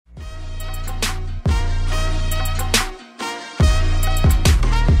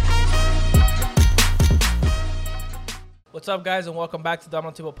What's up, guys, and welcome back to the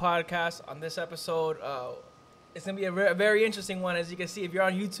Domino Table Podcast. On this episode, it's going to be a very interesting one. As you can see, if you're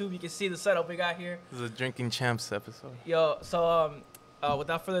on YouTube, you can see the setup we got here. This is a Drinking Champs episode. Yo, so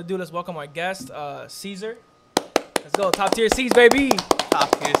without further ado, let's welcome our guest, Caesar. Let's go. Top tier C's, baby.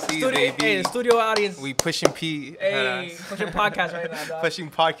 Top tier C's, baby. Hey, the studio audience. We pushing P. Hey, pushing podcast right now, dog. Pushing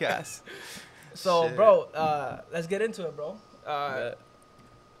podcast. So, Shit. bro, let's get into it, bro.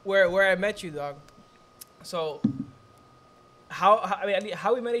 Where I met you, dog. So,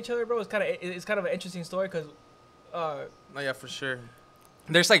 how we met each other, bro? It's kind of an interesting story because, Oh yeah, for sure.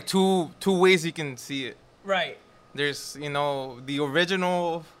 There's like two ways you can see it. right. There's the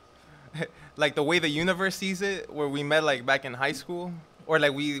original, like the way the universe sees it, where we met like back in high school, or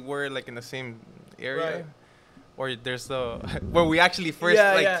like we were like in the same area. Right. Or there's the where we actually first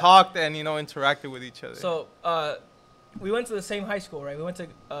talked and interacted with each other. So, we went to the same high school, right? We went to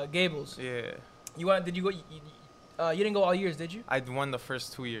Gables. Yeah. Did you go? You didn't go all years, did you? I won the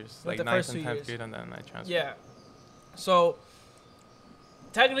first 2 years, Went like the 9th first and 2 10th years. grade, and then I transferred. Yeah. So,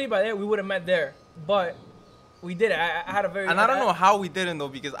 technically, by then we would have met there, but we did it. I had a very. And I don't know how we didn't though,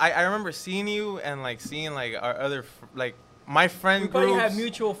 because I remember seeing you and like seeing like our other my friend We groups. probably had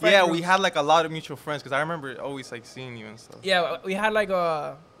mutual friends. Yeah, we had like a lot of mutual friends because I remember always like seeing you and stuff. Yeah, we had like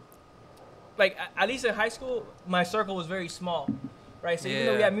at least in high school, my circle was very small, right? So even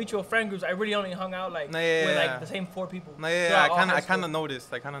though we Yeah. had mutual friend groups, I really only hung out with like the same 4 people. No, yeah, throughout all high I kind school. of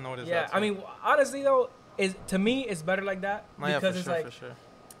noticed. I kind of noticed. Yeah, that I too. mean, honestly though, to me it's better like that No, yeah, because for it's sure, like for sure.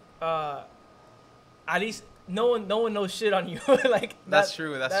 at least no one knows shit on you. Like That's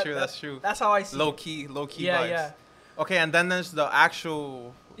true. That's true. That's how I see Low it. key Yeah, vibes. yeah. Okay, and then there's the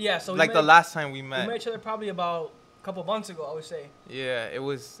actual Yeah, so like the last time we we met. met each other probably about a couple months ago, I would say. Yeah, it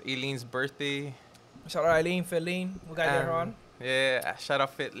was Eileen's birthday. Shout out Eileen, Feline, we got her on. Yeah, shout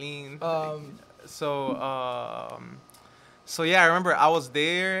out Fitleen. Um, So yeah, I remember I was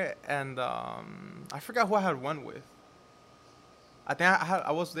there, and I forgot who I had won with. I think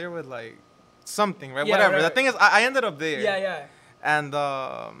I was there with like something, right? Yeah, Whatever. right. The thing is, I ended up there. yeah. And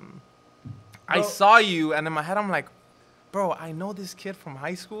I Bro. saw you, and in my head I'm like, bro, I know this kid from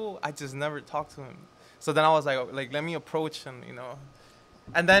high school. I just never talked to him. So then I was like let me approach him,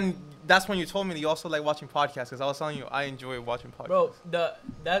 And then that's when you told me that you also like watching podcasts, because I was telling you I enjoy watching podcasts. Bro,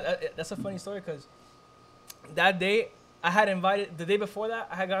 that's a funny story because that day I had invited, the day before that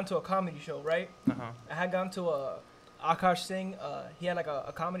I had gone to a comedy show, right? I had gone to Akash Singh. He had like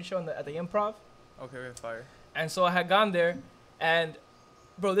a comedy show at the Improv, Okay, fire. and so I had gone there, and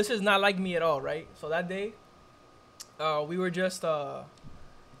bro, this is not like me at all, right? So that day, we were just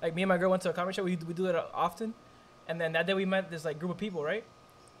like me and my girl went to a comedy show. We do it often, and then that day we met this like group of people, right?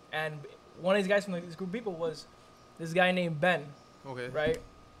 And one of these guys from this group of people was this guy named Ben, Okay. right?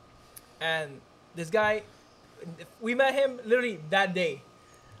 And this guy, we met him literally that day.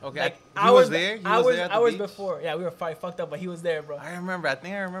 Okay. Like He was there? He was there at the hours beach? before. Yeah, we were probably fucked up, but he was there, bro. I remember. I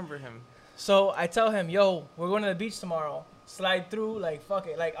think I remember him. So I tell him, yo, we're going to the beach tomorrow. Slide through, like, fuck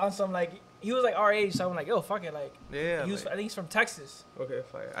it. Like, on some, like, he was, like, our age, so I'm like, yo, fuck it. Like, Yeah. I think he's from Texas. Okay,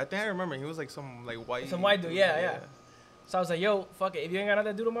 fire. I think I remember. He was like some like white. Some white dude, yeah. So I was like, yo, fuck it. If you ain't got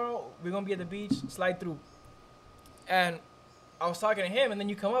nothing to do tomorrow, we're going to be at the beach. Slide through. And I was talking to him, and then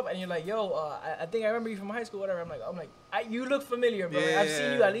you come up, and you're like, yo, I think I remember you from high school, whatever. I'm like, you look familiar, bro. Like, I've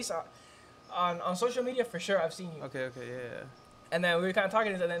seen you at least on social media, for sure. I've seen you. Okay, yeah. And then we were kind of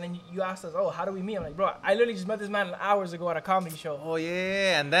talking, and then you asked us, oh, how do we meet? I'm like, bro, I literally just met this man hours ago at a comedy show. Oh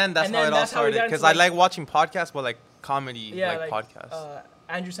yeah, and then that's And how then it all that's how we started. got Because into, I like- like watching podcasts, but like comedy, Yeah, like podcasts.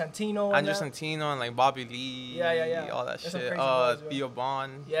 Andrew Santino. Andrew and that. Santino and like Bobby Lee. Yeah. All that There's some shit. crazy boys, bro. Theo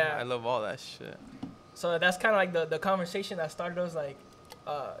Bond. Yeah. I love all that shit. So that's kind of like the conversation that started us like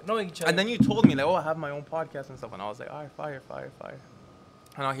knowing each other. And then you told me like, oh, I have my own podcast and stuff, and I was like, all right, fire.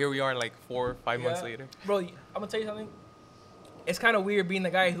 And now here we are, like 4 or 5 months later. Bro, I'm gonna tell you something. It's kind of weird being the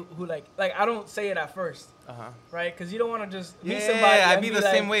guy who like I don't say it at first, right? Because you don't want to just meet somebody. Yeah, I'd and be the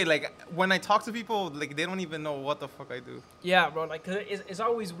same way. Like when I talk to people, like they don't even know what the fuck I do. Yeah, bro. Like, cause it's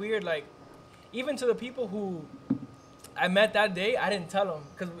always weird. Like, even to the people who I met that day, I didn't tell them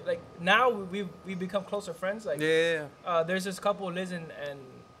because like now we become closer friends. Like, Yeah. there's this couple, Liz and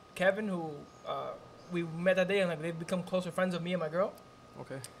Kevin, who we met that day, and like they've become closer friends with me and my girl.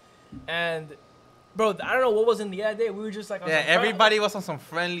 Okay. And bro, I don't know what was in the other day. We were just like on Yeah, some fun- everybody was on some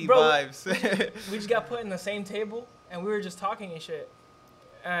friendly Bro, vibes. We just got put in the same table, and we were just talking and shit.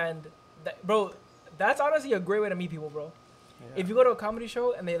 And bro, that's honestly a great way to meet people, bro. Yeah. If you go to a comedy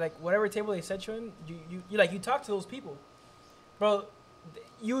show and they like whatever table they set you in, you talk to those people, bro.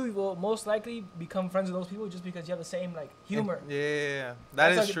 you will most likely become friends with those people just because you have the same like humor. Yeah,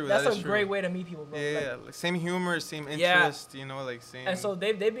 That's true. That's that is a true. great way to meet people, bro. Yeah, Like, like same humor, same Yeah. interest, you know, like same. and so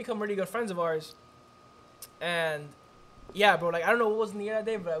they become really good friends of ours. And yeah, bro, like I don't know what was in the air that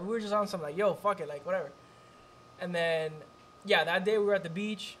day, but we were just on some like, yo, fuck it, like whatever. And then yeah, that day we were at the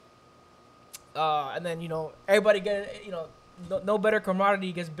beach. And then everybody get no better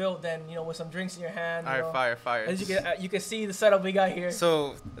camaraderie gets built than with some drinks in your hand. All right, fire. As you can see the setup we got here.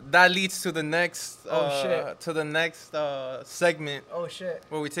 So that leads to the next shit. to the next segment Oh shit.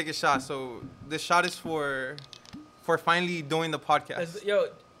 where we take a shot. So this shot is for finally doing the podcast. Yo,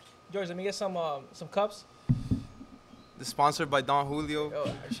 George, let me get some cups. It's sponsored by Don Julio.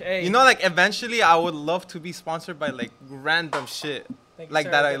 Yo, hey, You know, like eventually I would love to be sponsored by like random shit. thank you, like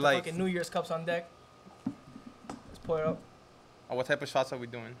sir. that We I got the like. fucking New Year's cups on deck. Let's pour it up. Oh, what type of shots are we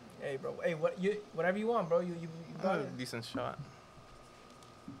doing? Hey, bro. Hey, whatever you want, bro. You got it. Decent shot.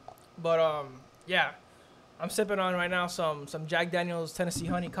 But yeah, I'm sipping on right now some Jack Daniel's Tennessee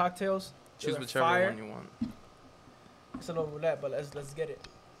Honey cocktails. Choose They're whichever fire. one you want. It's a little roulette, but let's get it.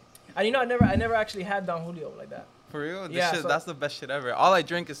 And I never actually had Don Julio like that. For real? This Yeah, shit, so- that's the best shit ever. All I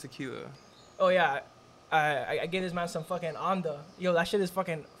drink is tequila. Oh yeah, I gave this man some fucking Onda. Yo, that shit is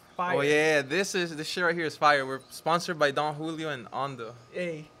fucking fire. Oh yeah, this shit right here is fire. We're sponsored by Don Julio and Onda.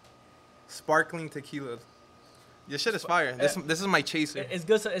 Hey, Sparkling tequila. This shit is fire. This is my chaser. it's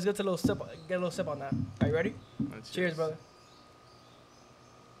good. It's good to get a little sip on that. Are you ready? Cheers, brother.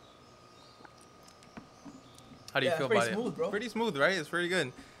 How do you Yeah, feel it's pretty about smooth, it? bro. Pretty smooth, right? It's pretty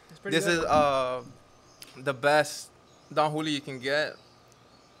good. It's pretty This good. is the best Don Julio you can get.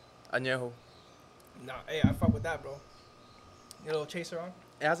 Añejo. Nah, hey, I fuck with that, bro. Get a little chaser on.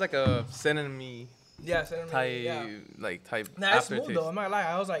 It has like a cinnamon Yeah, cinnamon. type Yeah. type Nah, it's smooth aftertaste. though. I'm not gonna lie.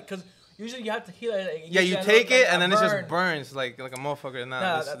 I was like, cause usually you have to heal it. Yeah, you take it and then it just burns like a motherfucker.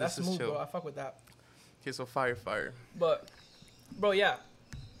 Nah, This that's is smooth, chill. bro. I fuck with that. Okay, so fire. But, bro, yeah.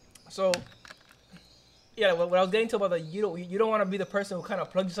 So, yeah, what I was getting to about you don't want to be the person who kind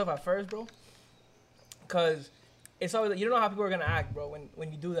of plugs yourself at first, bro. Cause it's always you don't know how people are gonna act, bro,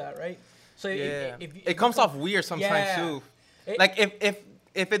 when you do that, right? So Yeah, if it comes off weird sometimes Yeah. too. It- Like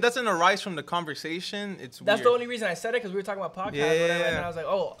if it doesn't arise from the conversation, it's That's weird. the only reason I said it, because we were talking about podcasts, or whatever, and Yeah. then I was like,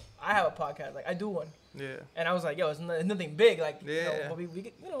 oh, I have a podcast, like I do one, Yeah. and I was like, yo, it's nothing big, like Yeah. but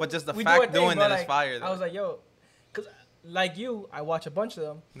we But just the we fact do our thing, doing bro, it is like, fire, I though. was like, yo, cause like you, I watch a bunch of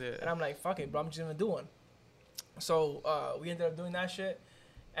them, Yeah. and I'm like, fuck it, bro, I'm just gonna do one. So we ended up doing that shit,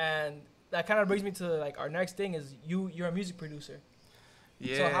 and that kind of brings me to like our next thing is you're a music producer.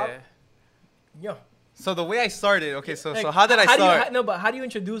 Yeah. Yeah. So the way I started, okay, so Like, how did I start? No, but how do you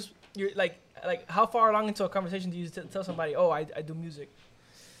introduce your like how far along into a conversation do you tell somebody, oh, I do music?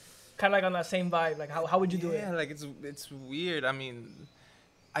 Kind of like on that same vibe. Like how would you do Yeah, it? like it's weird. I mean,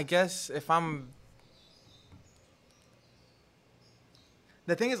 I guess if I'm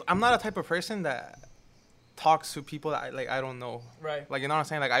the thing is, I'm not a type of person that talks to people that I don't know. Right. Like, you know what I'm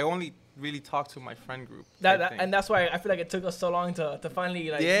saying? Like, I only really talk to my friend group. That, type thing. and that's why I feel like it took us so long to finally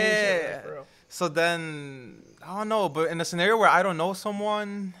like. do Yeah. shit, like, for real. So then, I don't know, but in a scenario where I don't know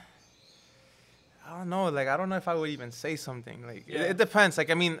someone, I don't know. Like, I don't know if I would even say something. Like, Yeah. it depends. Like,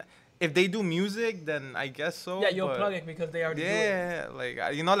 I mean, if they do music, then I guess so. Yeah, you'll but plug it because they already do it. Yeah,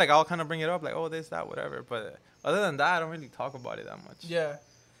 like, you know, like, I'll kind of bring it up, like, oh, this, that, whatever. But other than that, I don't really talk about it that much. Yeah,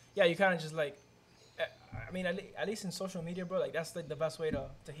 yeah. You kind of just like. I mean, at least in social media, bro. Like that's like the best way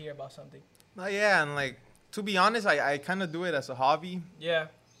to hear about something. Yeah, and, like, to be honest, I kind of do it as a hobby. Yeah.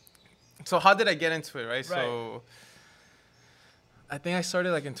 So how did I get into it, right? Right. So I think I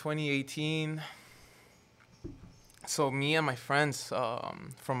started like in 2018. So me and my friends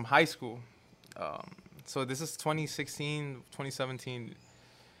from high school. So this is 2016, 2017.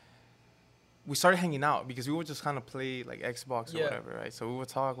 We started hanging out because we would just kind of play like Xbox or Yeah. whatever, right? So we would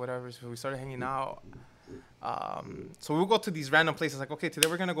talk, whatever. So we started hanging out. So we would go to these random places like, okay, today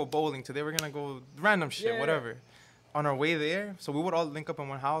we're going to go bowling. Today we're going to go random shit, Yeah. whatever. On our way there, so we would all link up in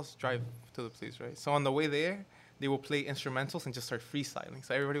one house, drive to the place, right? So on the way there, they would play instrumentals and just start freestyling.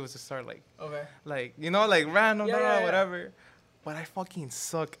 So everybody would just start Okay. like you know, like random, Yeah. whatever. But I fucking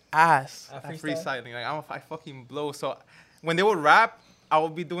suck ass At at freestyle? freestyling. Like I fucking blow. So when they would rap, I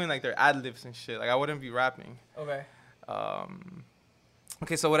would be doing like their ad libs and shit. Like I wouldn't be rapping. Okay.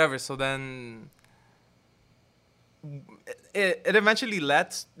 Okay, so whatever. So then it eventually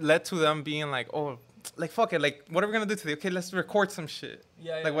led to them being like, oh, like fuck it, like what are we gonna do today? Okay, let's record some shit.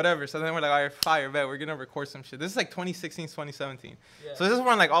 Yeah. Like whatever. So then we're like, all right, fire, bet we're gonna record some shit. This is like 2016, 2017. Yeah. So this is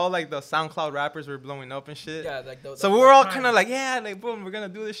when like all like the SoundCloud rappers were blowing up and shit. Yeah, like So we were all kind of like, yeah, like boom, we're gonna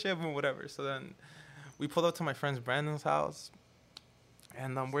do this shit, boom, whatever. So then we pulled up to my friend's Brandon's house,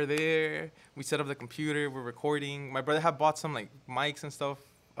 And we're there. We set up the computer. We're recording. My brother had bought some like mics and stuff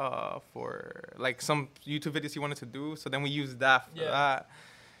for like some YouTube videos he wanted to do. So then we used that for that.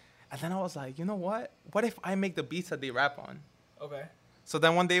 And then I was like, you know what? What if I make the beats that they rap on? Okay. So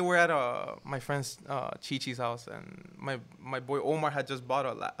then one day we're at my friend's Chi-Chi's house, and my boy Omar had just bought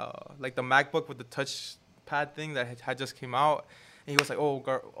like the MacBook with the touch pad thing that had just came out. And he was like,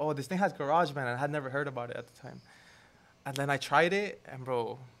 oh, this thing has GarageBand, and I had never heard about it at the time. And then I tried it, and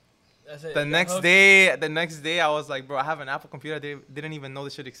bro, that's it. the next day, I was like, bro, I have an Apple computer. They didn't even know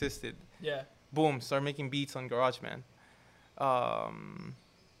this shit existed. Yeah. Boom, start making beats on GarageBand.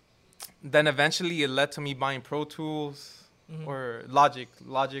 Then eventually it led to me buying Pro Tools or Logic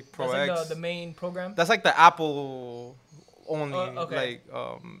Pro That's X. like the main program? That's like the Apple only okay.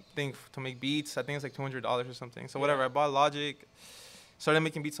 thing to make beats. I think it's like $200 or something. So whatever, I bought Logic. Started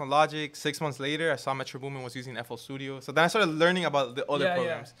making beats on Logic. 6 months later, I saw Metro Boomin was using FL Studio. So then I started learning about the other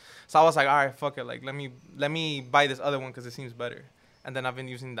programs. So I was like, all right, fuck it. Like, let me buy this other one because it seems better. And then I've been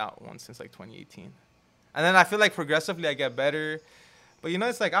using that one since like 2018. And then I feel like progressively I get better. But, you know,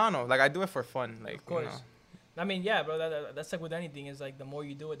 it's like, I don't know. Like, I do it for fun. Like, of course. You know. I mean, yeah, bro. That's like with anything. Is like the more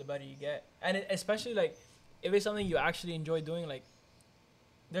you do it, the better you get. And especially, like, if it's something you actually enjoy doing, like,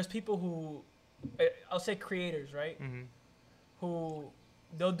 there's people who, I'll say creators, right? Mm-hmm. Who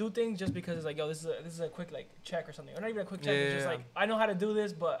they'll do things just because it's like, yo, this is a quick like check or something, or not even a quick check. It's just like, I know how to do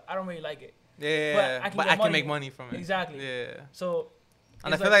this, but I don't really like it. Yeah, but I can make money from it. Exactly. Yeah. So.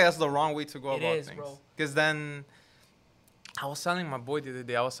 And I feel like that's the wrong way to go about things. Bro. Because then, I was telling my boy the other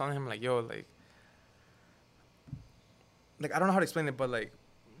day, I was telling him like, yo, like I don't know how to explain it, but like,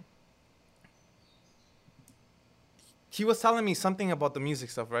 he was telling me something about the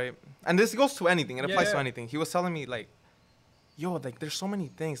music stuff, right? And this goes to anything. It applies to anything. He was telling me like, yo, like there's so many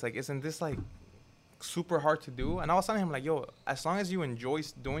things. Like, isn't this like super hard to do? And I was telling him like, yo, as long as you enjoy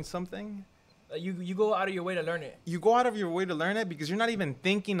doing something, you go out of your way to learn it. You go out of your way to learn it because you're not even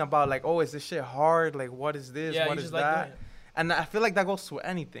thinking about like, oh, is this shit hard? Like, what is this? What is that? Like, and I feel like that goes to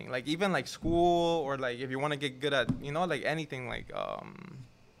anything. Like even like school, or like if you want to get good at, you know, like anything, like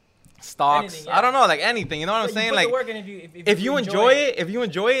stocks. Anything, I don't know, like anything. You know what I'm saying? Like if you enjoy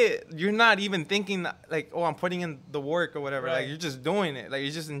it, you're not even thinking like, oh, I'm putting in the work or whatever. Right. Like you're just doing it. Like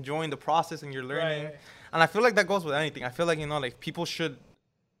you're just enjoying the process and you're learning. Right. And I feel like that goes with anything. I feel like, you know, like people should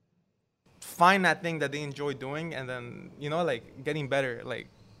find that thing that they enjoy doing, and then, you know, like getting better, like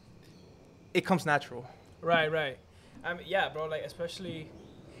it comes natural. Right. I mean, yeah, bro, like especially,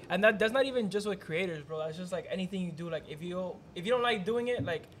 and that's not even just with creators, bro. It's just like anything you do. Like if you don't like doing it,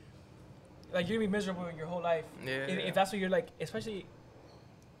 like you're gonna be miserable your whole life. Yeah. If that's what you're like, especially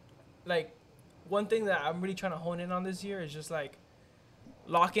like one thing that I'm really trying to hone in on this year is just like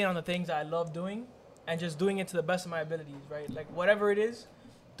lock in on the things that I love doing and just doing it to the best of my abilities, right? Like whatever it is,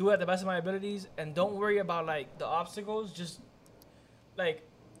 do it at the best of my abilities, and don't worry about like the obstacles. Just like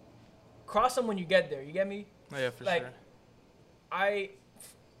cross them when you get there. You get me? Oh, yeah, for like,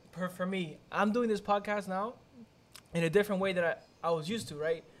 sure. For me, I'm doing this podcast now in a different way that I was used to,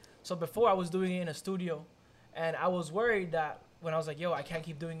 right? So before I was doing it in a studio, and I was worried that when I was like, yo, I can't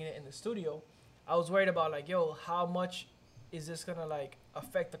keep doing it in the studio, I was worried about like, yo, how much is this gonna like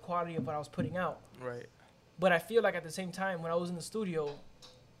affect the quality of what I was putting out? Right. But I feel like at the same time, when I was in the studio,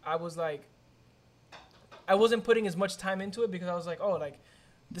 I was like, I wasn't putting as much time into it because I was like, oh, like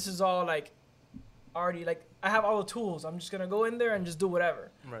this is all like already, like I have all the tools. I'm just gonna go in there and just do whatever.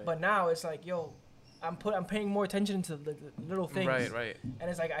 Right. But now it's like, yo, I'm paying more attention to the little things. Right. And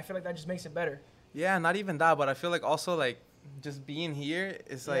it's like I feel like that just makes it better. Yeah, not even that, but I feel like also like just being here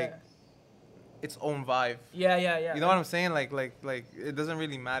is like its own vibe. Yeah. You know what I'm saying? Like it doesn't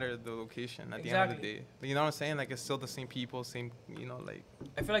really matter the location at the end of the day. You know what I'm saying? Like it's still the same people, same, you know, like.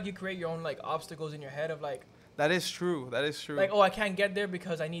 I feel like you create your own like obstacles in your head of like. That is true. Like, oh, I can't get there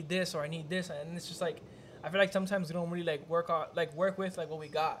because I need this or I need this, and it's just like, I feel like sometimes we don't really like work with like what we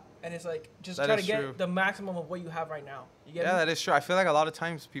got, and it's like just try to get the maximum of what you have right now. You get me? That is true. I feel like a lot of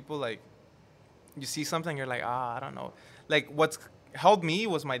times people like, you see something, you're like, I don't know. Like what's helped me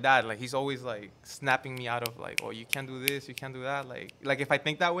was my dad. Like he's always like snapping me out of like, oh, you can't do this, you can't do that. Like if I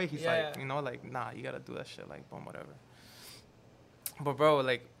think that way, he's like, you know, like, nah, you gotta do that shit. Like, boom, whatever. But bro,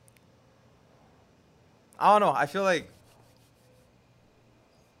 like, I don't know. I feel like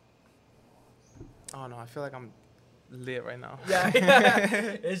I'm lit right now. Yeah.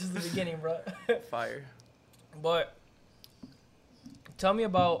 It's just the beginning, bro. Fire. But tell me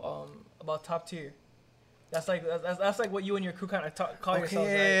about Top Tier. That's like what you and your crew kind of call yourselves,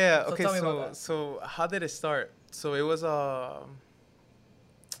 right? Yeah. So okay. tell me about that. So how did it start? So it was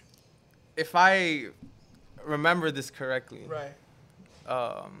if I remember this correctly. Right.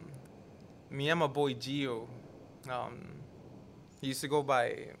 me and my boy Gio, he used to go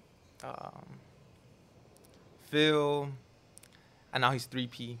by um, Phil, and now he's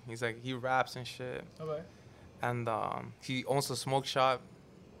 3P. He's like, he raps and shit. Okay. And he owns a smoke shop,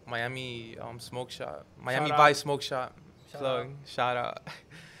 Miami Smoke Shop, Miami Shout out. Vice Smoke Shop. Shout Plug, out. shout out.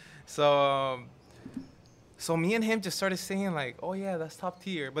 So me and him just started saying like, oh yeah, that's top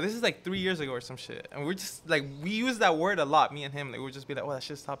tier. But this is like 3 years ago or some shit. And we're just like, we use that word a lot, me and him. Like, we'll just be like, oh, that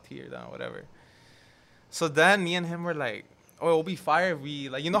shit's top tier, then whatever. So then me and him were like, oh, it'll be fire if we,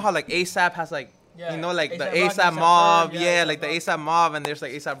 like, you know how like ASAP has like, Yeah. you know, like the A$AP Rocky, ASAP Mob, Ferg, yeah, like the Rocky. ASAP Mob, and there's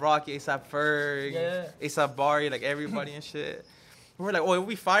like ASAP Rocky, ASAP Ferg, Yeah. ASAP Bari, like everybody and shit. We're like, oh, it'll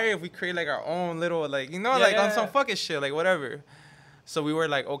be fire if we create like our own little, like, you know, Yeah, like yeah, on some yeah. fucking shit, like whatever. So we were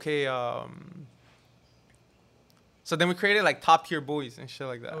like, okay, so then we created like top tier boys and shit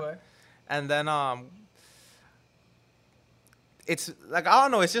like that. Okay. And then it's like, I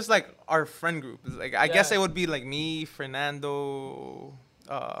don't know, it's just like our friend group. It's like I guess Yeah. it would be like me, Fernando,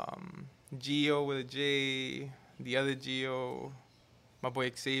 Gio with a J, the other Gio, my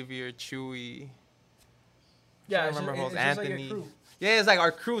boy Xavier, Chewy. Yeah. I It's remember just, who it's else, just like Anthony. your crew. Yeah, it's like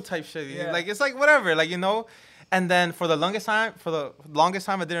our crew type shit. Yeah. Like, it's like whatever, like, you know. And then for the longest time,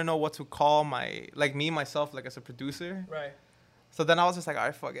 I didn't know what to call myself, like as a producer. Right. So then I was just like, all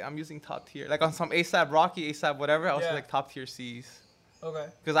right, fuck it, I'm using top tier. Like on some ASAP Rocky, ASAP whatever, I was Yeah. like top tier C's. Okay.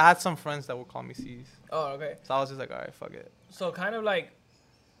 Because I had some friends that would call me C's. Oh, okay. So I was just like, all right, fuck it. So kind of like,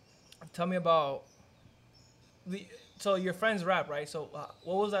 tell me about so your friends rap, right? So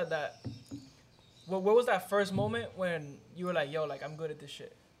what was what was that first moment when you were like, yo, like I'm good at this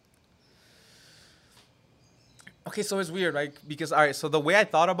shit? Okay, so it's weird, right? Because, all right, so the way I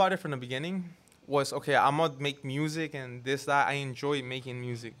thought about it from the beginning was, okay, I'm going to make music and this, that. I enjoy making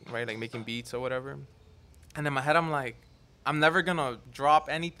music, right? Like making beats or whatever. And in my head, I'm like, I'm never going to drop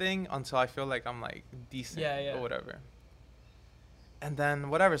anything until I feel like I'm like decent Yeah. or whatever. And then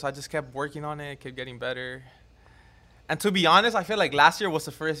whatever, so I just kept working on it, kept getting better. And to be honest, I feel like last year was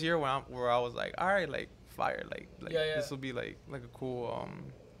the first year where I was like, all right, like fire, like Yeah. this will be like a cool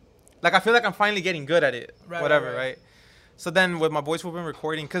like I feel like I'm finally getting good at it, Right, whatever, right. right? So then with my boys who've been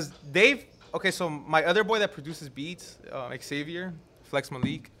recording, cause so my other boy that produces beats, Xavier, Flex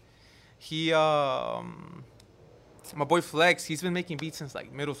Malik, he my boy Flex, he's been making beats since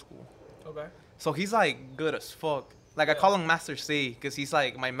like middle school. Okay. So he's like good as fuck. Like I Yeah. call him Master Say, cause he's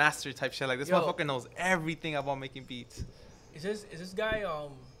like my master type shit. Like this Yo. motherfucker knows everything about making beats. Is this guy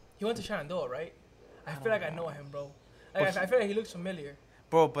he went to Shenandoah, right? I feel like I know him, bro. But Like, I feel like he looks familiar.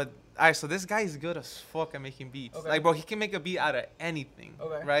 Bro, but alright, so this guy is good as fuck at making beats. Okay. Like, bro, he can make a beat out of anything.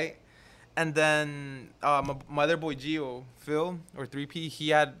 Okay. Right? And then my other boy Gio, Phil, or 3P, he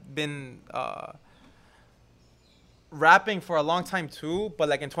had been rapping for a long time too. But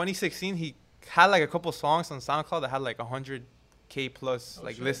like in 2016, he had like a couple songs on SoundCloud that had like 100K plus Oh,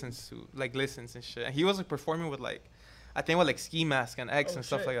 like shit. listens and shit. And he was like performing with like, I think with like Ski Mask and X Oh, and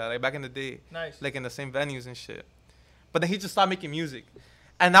stuff shit. like that. Like back in the day, Nice. like in the same venues and shit. But then he just stopped making music.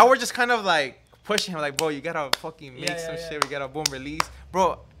 And now we're just kind of like pushing him, like, bro, you gotta fucking make some shit. We gotta boom release.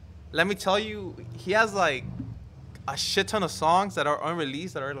 Bro, let me tell you, he has like a shit ton of songs that are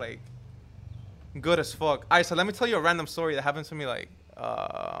unreleased that are like good as fuck. Alright, so let me tell you a random story that happened to me like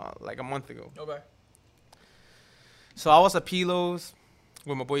a month ago. Okay. So I was at Pilos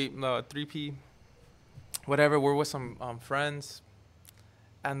with my boy 3P, whatever. We're with some friends,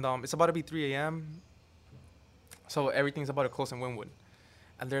 and it's about to be 3 a.m. So everything's about to close in Wynwood,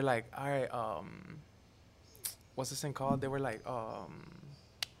 and they're like, "All right, what's this thing called?" They were like,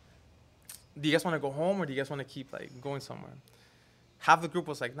 "Do you guys want to go home or do you guys want to keep like going somewhere?" Half the group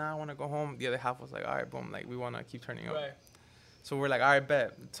was like, "Nah, I want to go home." The other half was like, "All right, boom, like we want to keep turning up." Right. So we're like, all right,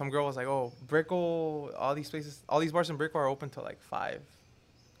 bet. Some girl was like, oh, Brickell, all these places, all these bars in Brickell are open till like 5.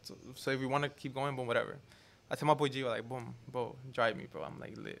 So if we want to keep going, boom, whatever. I tell my boy G, like, boom, bro, drive me, bro. I'm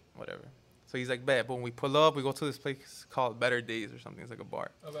like lit, whatever. So he's like, bet, boom. We pull up, we go to this place called Better Days or something. It's like a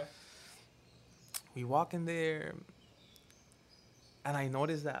bar. Okay. We walk in there, and I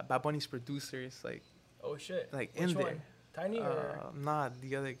noticed that Bad Bunny's producer is like Oh shit. Like, Which in one? there. Tiny or Nah,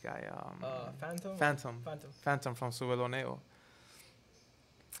 the other guy, Phantom? Phantom. Phantom. Phantom from Subeloneo.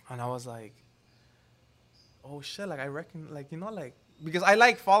 And I was like, oh shit, like I reckon, like, you know, like, because I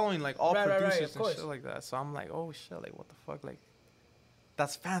like following like all Right, right, right, producers of and course. shit like that. So I'm like, oh shit, like what the fuck, like,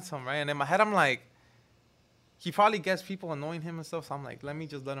 that's Phantom, right? And in my head, I'm like, he probably gets people annoying him and stuff. So I'm like, let me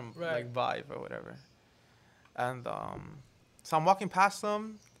just let him Right. like vibe or whatever. And so I'm walking past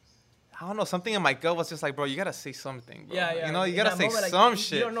him. I don't know, something in my gut was just like, bro, you gotta say something, bro. Yeah, yeah. You know, you In gotta that say moment, like, some you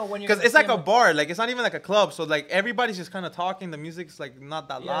shit. don't know when you're Because gonna it's like see a him. bar, like it's not even like a club. So like everybody's just kind of talking. The music's like not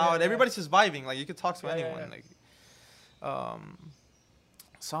that Yeah, loud. yeah, yeah. Everybody's just vibing. Like you could talk to Yeah, yeah, anyone. yeah. Like,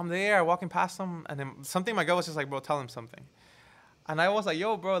 so I'm there, walking past him, and then something in my gut was just like, bro, tell him something. And I was like,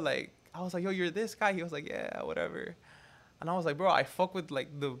 yo, bro, like I was like, yo, you're this guy. He was like, yeah, whatever. And I was like, bro, I fuck with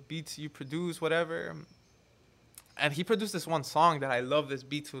like the beats you produce, whatever. And he produced this one song that I love this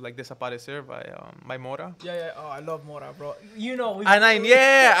beat to, like Desaparecer by Mora. Yeah, yeah. Oh, I love Mora, bro. You know, And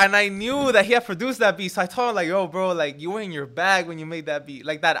I knew that he had produced that beat. So I told him like, yo, bro, like you were in your bag when you made that beat.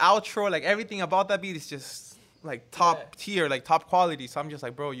 Like that outro, like everything about that beat is just like top tier, like top quality. So I'm just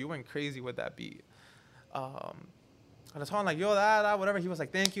like, bro, you went crazy with that beat. And I told him like, yo, that, whatever. He was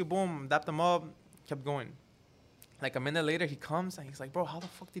like, thank you, boom, dapped him up, kept going. Like a minute later, he comes and he's like, bro, how the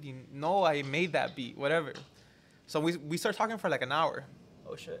fuck did you know I made that beat, whatever. So we start talking for like an hour.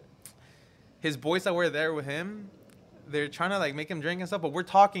 Oh shit. His boys that were there with him, they're trying to like make him drink and stuff, but we're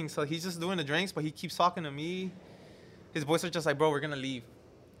talking, so he's just doing the drinks, but he keeps talking to me. His boys are just like, bro, we're gonna leave.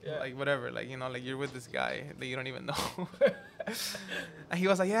 Yeah. Like whatever, like you know, like you're with this guy that you don't even know. And he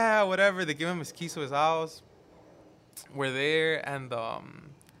was like, yeah, whatever. They give him his keys to his house. We're there, and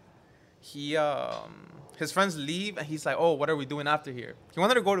his friends leave, and he's like, oh, what are we doing after here? He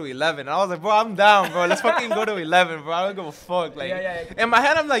wanted to go to 11. And I was like, bro, I'm down, bro. Let's fucking go to 11, bro. I don't give a fuck. Like, Yeah. in my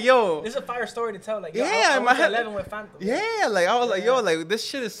head, I'm like, yo. This is a fire story to tell. Like, Yeah, I in my went to head. 11 with Phantom. Yeah, like, I was like, Yeah. yo, like, this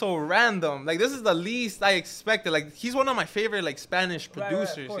shit is so random. Like, this is the least I expected. Like, he's one of my favorite, like, Spanish Right,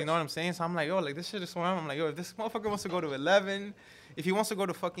 producers. of You know what I'm saying? So I'm like, yo, like, this shit is so random. I'm like, yo, if this motherfucker wants to go to 11, if he wants to go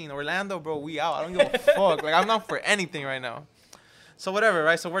to fucking Orlando, bro, we out. I don't give a fuck. Like, I'm not for anything right now. So whatever,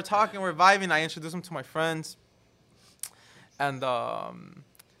 right? So we're talking, we're vibing. I introduce him to my friends. And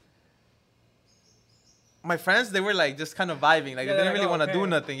my friends, they were like just kind of vibing. Like Yeah, they didn't like, really oh, want to okay. do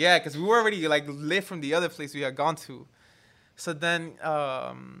nothing. Yeah, because we were already like lit from the other place we had gone to. So then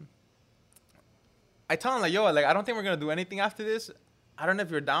I tell him like, yo, like I don't think we're gonna do anything after this. I don't know if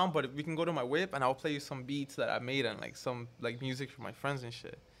you're down, but we can go to my whip and I'll play you some beats that I made and like some like music for my friends and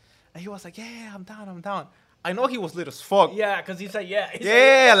shit. And he was like, yeah, I'm down. I know he was lit as fuck. Yeah, because he said, yeah. He's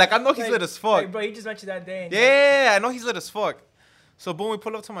Yeah, like I know he's like, lit as fuck. Like, bro, he just mentioned that day. And Yeah, I know he's lit as fuck. So boom, we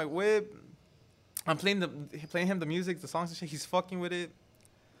pull up to my whip. I'm playing him the music, the songs and shit. He's fucking with it.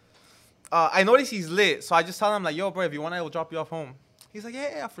 I notice he's lit, so I just tell him like, yo, bro, if you want, I will drop you off home. He's like,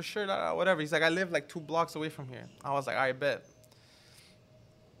 yeah, for sure, whatever. He's like, I live like 2 blocks away from here. I was like, I bet.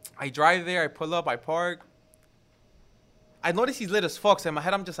 I drive there, I pull up, I park. I notice he's lit as fuck, so in my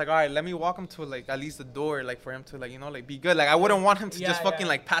head I'm just like, all right, let me walk him to like at least the door, like for him to like, you know, like be good. Like I wouldn't want him to just fucking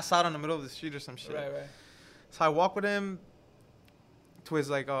like pass out in the middle of the street or some shit. Right. So I walk with him to his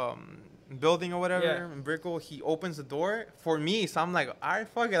like building or whatever Yeah. in Brickell. He opens the door for me, so I'm like, all right,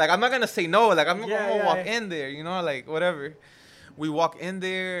 fuck it. Like I'm not gonna say no. Like I'm not gonna walk in there, you know, like whatever. We walk in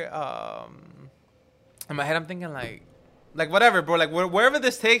there. In my head I'm thinking like whatever, bro. Like wherever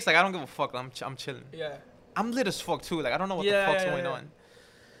this takes, like I don't give a fuck. I'm chilling. Yeah. I'm lit as fuck too. Like I don't know what the fuck's going on.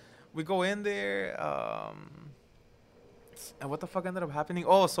 We go in there, and what the fuck ended up happening?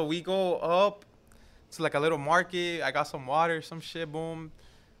 Oh, so we go up to like a little market. I got some water, some shit. Boom.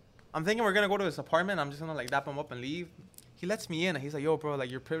 I'm thinking we're gonna go to his apartment. I'm just gonna like dap him up and leave. He lets me in, and he's like, "Yo, bro,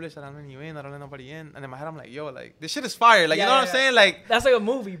 like you're privileged that I'm letting you in. I don't let nobody in." And in my head, I'm like, "Yo, like this shit is fire. Like you know what I'm saying? Like that's like a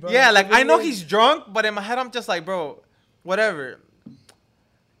movie, bro. yeah, like I know is. he's drunk, but in my head, I'm just like, bro, whatever.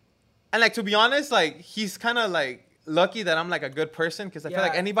 And like to be honest, like he's kind of like lucky that I'm like a good person because I feel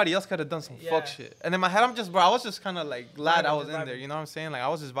like anybody else could have done some fuck shit. And in my head, I'm just, bro, I was just kind of like glad I was in there. You know what I'm saying? Like I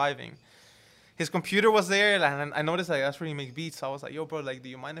was just vibing. His computer was there, and I noticed like that's where he make beats. So I was like, yo, bro, like, do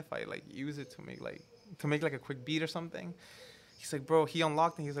you mind if I like use it to make like a quick beat or something? He's like, bro, he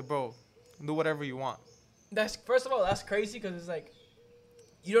unlocked it. He's like, bro, do whatever you want. That's first of all, that's crazy because it's like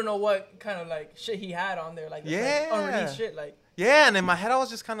you don't know what kind of like shit he had on there, like like, unreleased shit, like. Yeah, and in my head I was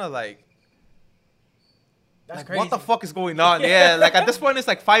just kind of like, that's crazy. What the fuck is going on? Yeah, like at this point it's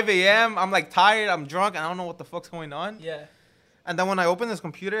like 5 a.m. I'm like tired, I'm drunk, and I don't know what the fuck's going on. Yeah. And then when I opened his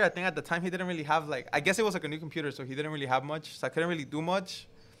computer, I think at the time he didn't really have like, I guess it was like a new computer, so he didn't really have much, so I couldn't really do much.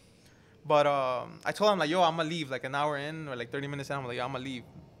 But I told him like, yo, I'm gonna leave like an hour in or like 30 minutes in. I'm like, yo, I'm gonna leave.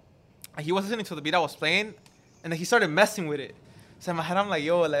 And he was listening to the beat I was playing, and then he started messing with it. So in my head, I'm like,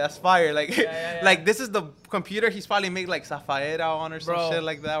 yo, like that's fire. Like, like this is the computer he's probably made like Zafaera on or some shit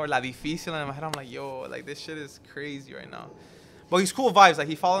like that, or La Difícil. And in my head, I'm like, yo, like this shit is crazy right now. But he's cool vibes. Like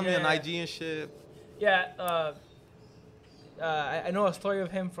he followed me on IG and shit. Yeah. I know a story of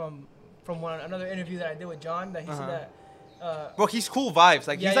him from another interview that I did with John. That he said that Bro, he's cool vibes.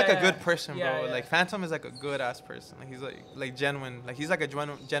 Like Yeah, he's like yeah, a good yeah. person, Yeah, bro. yeah. Like Phantom is like a good ass person. Like he's like genuine. Like he's like a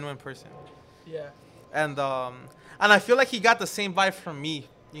genuine person. Yeah. And I feel like he got the same vibe from me.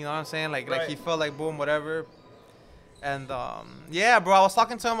 You know what I'm saying? Like Right. he felt like boom, whatever. And yeah, bro, I was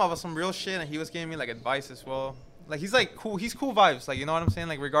talking to him about some real shit, and he was giving me like advice as well. Like he's like cool. He's cool vibes. Like you know what I'm saying?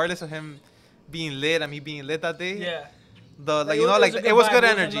 Like regardless of him being lit and me being lit that day. Yeah. The like it you know was- like it was a it was good good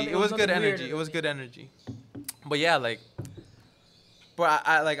vibe. It was energy. nothing- It was good nothing weird. energy. It was good energy. But yeah, like. But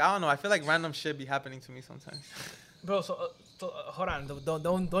I like I don't know. I feel like random shit be happening to me sometimes. Bro, so hold on.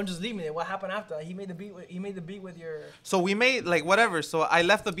 Don't just leave me there. What happened after? He made the beat. He made the beat with your. So we made like whatever. So I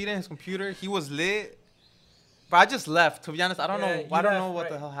left the beat in his computer. He was lit, but I just left. To be honest, I don't Yeah, know. you I don't left, know what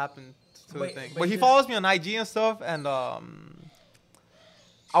the right. hell happened to But- the thing. but But he he just- follows me on IG and stuff, and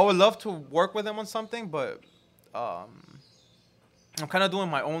I would love to work with him on something, but I'm kind of doing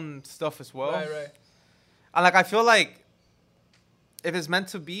my own stuff as well. Right. And like I feel like if it's meant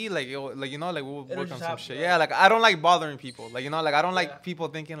to be, like like you know, like we'll It'll work on just some happen, shit. right? Yeah, like I don't like bothering people. Like you know, like I don't Yeah. like people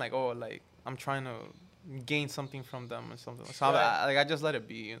thinking like, oh, like I'm trying to gain something from them or something. So Right. I just let it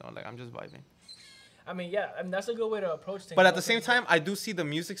be. You know, like I'm just vibing. I mean, yeah. I mean, that's a good way to approach things. But you at know, the same 'cause- time, I do see the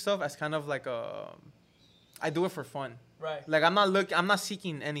music stuff as kind of like I do it for fun. Right. Like I'm not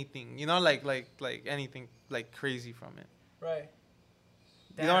seeking anything. You know, like anything like crazy from it. Right.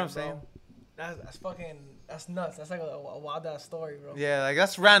 You know what I'm Damn, bro. saying? That's nuts. That's like a wild ass story, bro. Yeah, like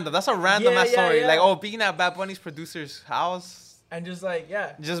that's random. That's a random Yeah, ass yeah, story. yeah. Like oh, being at Bad Bunny's producer's house. And just like,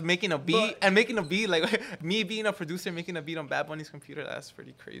 yeah. Just making a beat and making a beat like me being a producer making a beat on Bad Bunny's computer. That's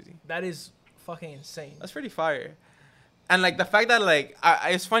pretty crazy. That is fucking insane. That's pretty fire. And like the fact that like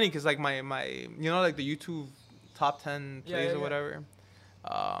it's funny because like my you know like the YouTube top 10 Yeah, plays yeah, or yeah. whatever.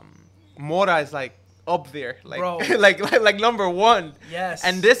 Mora is like up there, like Bro. like number one. Yes.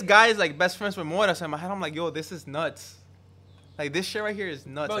 And this guy is like best friends with Mora. So in my head I'm like, yo, this is nuts. Like this shit right here is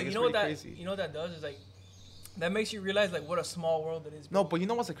nuts. Bro, like you it's know what pretty that crazy. you know what that does is like that makes you realize like what a small world it is. Bro. No, but you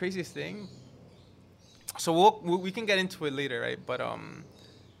know what's the craziest thing? So we can get into it later, right? But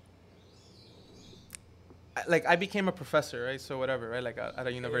I became a professor, right? So whatever, right? Like at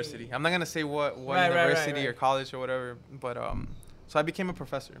a university. I'm not gonna say what Right, university right. or college or whatever, but so I became a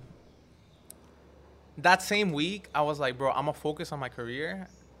professor. That same week, I was like, bro, I'm gonna focus on my career.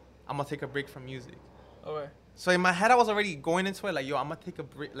 I'm gonna take a break from music. Okay. So in my head, I was already going into it like, yo, I'm gonna take a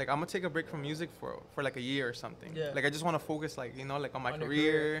break. Like I'm gonna take a break from music for like a year or something. Yeah. Like I just want to focus, like you know, like on my On your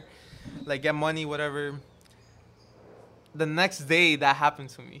career, like get money, whatever. The next day, that happened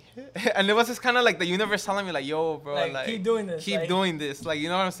to me, and it was just kind of like the universe telling me, like, yo, bro, like keep doing this. keep like, doing this, like you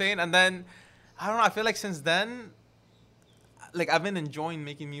know what I'm saying. And then, I don't know. I feel like since then, like I've been enjoying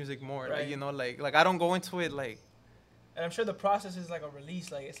making music more. Right. Like you know, like I don't go into it like. And I'm sure the process is like a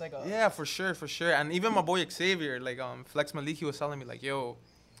release. Like it's like a. Yeah, for sure. And even my boy Xavier, like Flex Malik, he was telling me like, yo,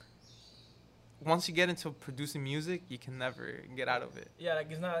 once you get into producing music, you can never get out of it. Yeah,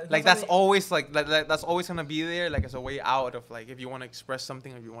 like it's not. It's Like not that's something- always like that's always gonna be there. Like as a way out of like if you want to express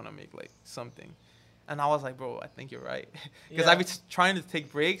something or if you want to make like something. And I was like, bro, I think you're right, because Yeah. I've been trying to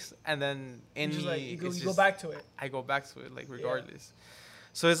take breaks and then You in just like me, you it's go just- back to it. I go back to it like regardless.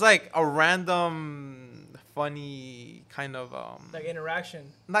 So it's like a random, funny kind of Like interaction.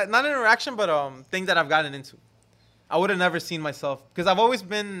 not interaction, but things that I've gotten into. I would have never seen myself because I've always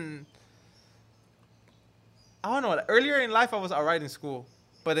been. I don't know. Like, earlier in life, I was alright in school,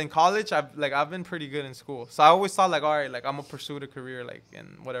 but in college, I've been pretty good in school. So I always thought like, alright, like I'm gonna pursue a career like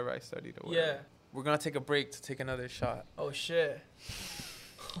in whatever I studied or whatever. Yeah. We're gonna take a break to take another shot. Oh shit.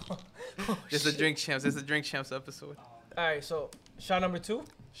 Oh, This is the shit. Drink Champs. This is the Drink Champs episode. All right, so shot number 2.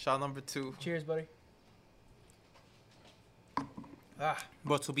 Shot number 2. Cheers, buddy. Ah,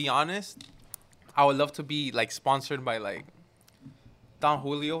 But to be honest, I would love to be like sponsored by like Don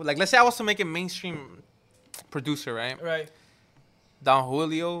Julio. Like let's say I was to make a mainstream producer, right? right. Don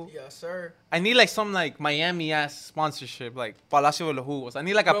Julio. Yes, sir. I need like some like Miami ass sponsorship, like Palacio de los Jugos. I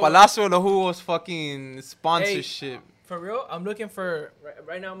need like a Bro. Palacio de los Jugos fucking sponsorship. For real, I'm looking for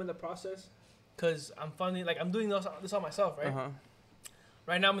right now. I'm in the process because I'm funding. Like I'm doing this all myself, right? Uh-huh.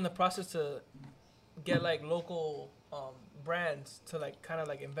 Right now, I'm in the process to get like local brands to like kind of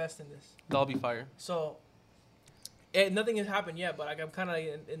like invest in this. That'll be fire. So, nothing has happened yet, but like I'm kind of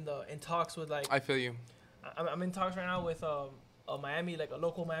in talks with like I feel you. I'm in talks right now with a Miami, like a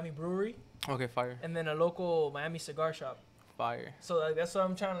local Miami brewery, Okay, fire. and then a local Miami cigar shop. Fire. So like that's what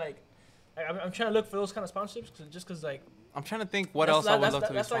I'm trying to like. I'm trying to look for those kind of sponsorships, just cause like I'm trying to think what that's- else I would that's- love to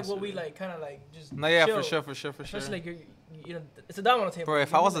be That's like sponsored what we with. like, kind of like just. No, yeah, chill. for sure. Especially like you know, it's a dime on the table. Bro,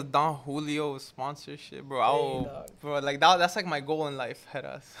 if You I know, was a like, Don Julio sponsorship, bro, I Hey, will, dog. bro, like that's like my goal in life, head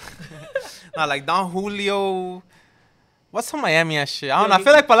ass. Nah, like Don Julio, What's some Miami ass shit? I don't Yo, know. I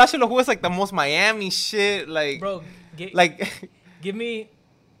feel like Palacio de los Jugos is like the most Miami shit. Like, bro, like give me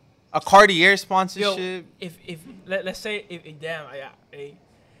a Cartier sponsorship. if let's say if damn hey.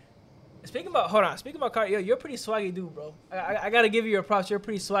 Speaking about car, you're a pretty swaggy dude, bro. I gotta give you your props. You're a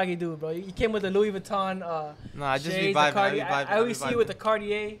pretty swaggy dude, bro. You came with the Louis Vuitton. No, I just be shades, vibing. I always see you with the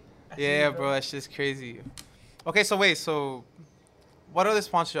Cartier. Yeah, bro, that shit's crazy. Okay, so wait, so what other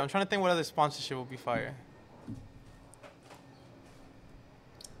sponsorship? I'm trying to think what other sponsorship will be fire.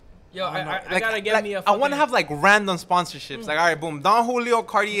 Yo, I Like, gotta get like, me a. I want to fucking- have like random sponsorships. Like, all right, boom, Don Julio,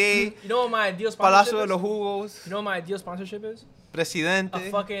 Cartier, You know what my ideal sponsorship Palacio de is? los Jugos, You know what my ideal sponsorship is? Presidente.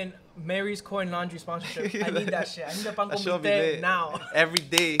 A fucking Mary's Coin Laundry sponsorship. I need that shit. I need the pan That con shit will be bistec lit. now. Every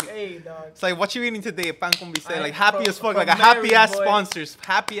day. Hey, dog. It's like, what you eating today? Pan con bistec. I- Like, happy bro, as fuck. from Like, a happy ass Mary's, boy. sponsors.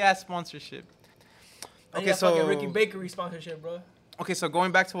 Happy ass sponsorship. I need Okay, a fucking so Ricky Bakery sponsorship, bro. okay, so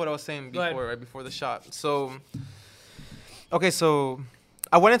going back to what I was saying Go ahead. before, right before the shot. So, okay, so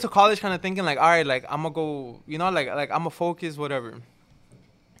I went into college kind of thinking like, all right, like I'm gonna go, you know, like I'm gonna focus, whatever.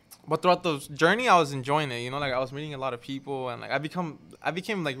 But throughout the journey, I was enjoying it, you know, like I was meeting a lot of people, and like I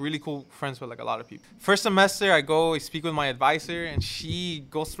became like really cool friends with like a lot of people. First semester, I speak with my advisor, and she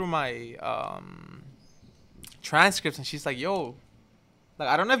goes through my transcripts, and she's like, yo, like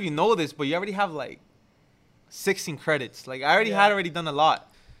I don't know if you know this, but you already have like 16 credits. Like I had already done a lot.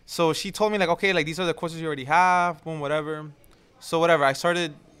 So she told me like, okay, like these are the courses you already have, boom, whatever. So whatever, I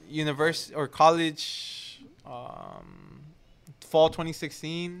started university or college fall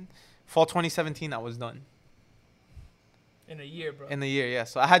 2016, fall 2017 I was done. In a year, bro. In a year, yeah.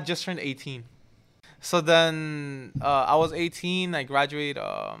 So I had just turned 18. So then I was 18, I graduated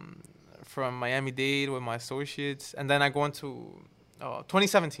from Miami-Dade with my associates, and then I go into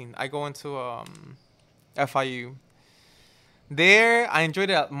 2017, I go into FIU. There, I enjoyed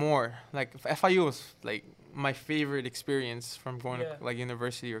it more. Like FIU was like my favorite experience from going to like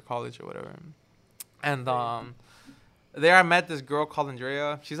university or college or whatever. And there I met this girl called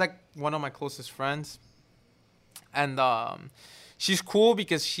Andrea. She's like one of my closest friends. And she's cool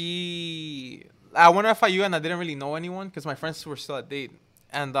because I went to FIU and I didn't really know anyone because my friends were still at Dade.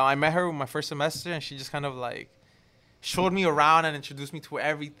 And I met her my first semester, and she just kind of like showed me around and introduced me to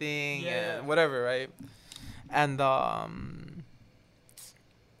everything and whatever, right? And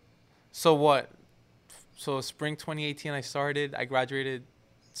so spring 2018 I started. I graduated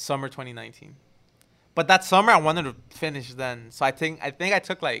summer 2019. But that summer I wanted to finish then. So I think I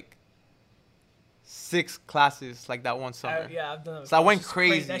took like 6 classes like that one summer. I've done it. So I went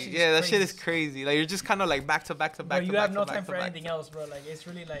crazy. That shit is crazy. crazy. Like you're just kind of like back to back to back. Bro, to you back have to no back time to for back anything to- else, bro. Like it's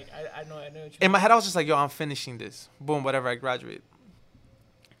really like I know what you In my head I was just like, yo, I'm finishing this. Boom, whatever, I graduate.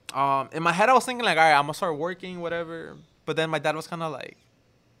 In my head I was thinking like, all right, I'm gonna start working, whatever. But then my dad was kind of like,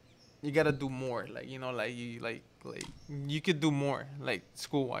 you gotta do more, like, you know, like you could do more, like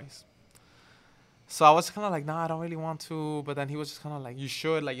school wise. So I was kind of like, nah, I don't really want to. But then he was just kind of like, you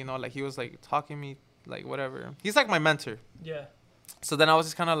should, like, you know, like he was like talking me, like whatever. He's like my mentor. Yeah. So then I was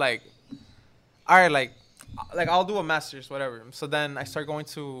just kind of like, all right, like I'll do a master's, whatever. So then I started going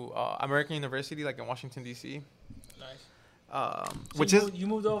to American University, like in Washington D.C. Nice. Which you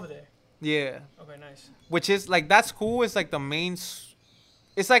moved over there. Yeah. Okay, nice. Which is like that school is like the main.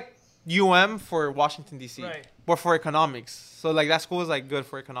 It's like for Washington D.C. Right. But for economics. So like that school is like good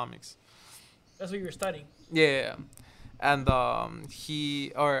for economics. That's what you were studying. Yeah. And I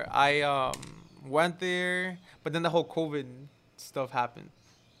went there, but then the whole COVID stuff happened.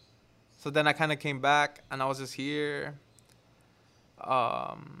 So then I kind of came back, and I was just here.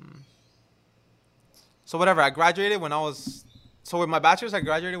 So whatever, I graduated when I was. So with my bachelor's, I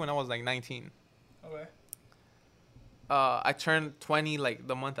graduated when I was like 19. Okay. I turned 20 like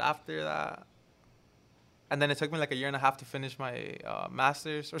the month after that. And then it took me like a year and a half to finish my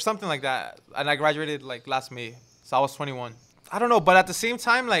master's or something like that. And I graduated like last May. So I was 21. I don't know. But at the same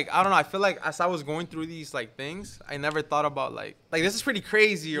time, like, I don't know. I feel like as I was going through these like things, I never thought about like this is pretty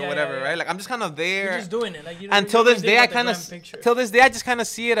crazy or whatever, right? Like I'm just kind of there. You're just doing it. Like, Until this day, I kind of, till I just kind of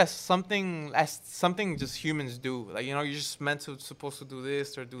see it as something just humans do. Like, you know, you're just supposed to do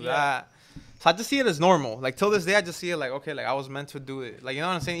this or do that. So I just see it as normal. Like, till this day, I just see it like, okay, like I was meant to do it. Like, you know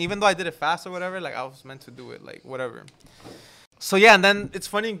what I'm saying? Even though I did it fast or whatever, like I was meant to do it, like whatever. So yeah, and then it's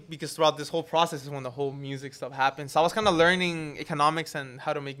funny because throughout this whole process is when the whole music stuff happened. So I was kind of learning economics and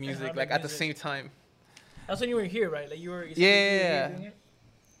how to make music like at the same time. That's when you were here, right? Like you were. Yeah. Doing it?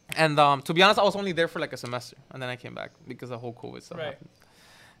 And to be honest, I was only there for like a semester, and then I came back because the whole COVID stuff happened.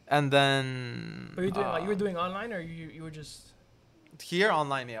 And then. But you were doing online, or you were just. Here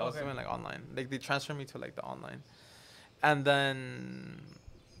online, yeah, I was doing like online. Like they transferred me to like the online, and then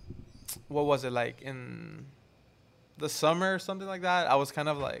what was it like in the summer or something like that, I was kind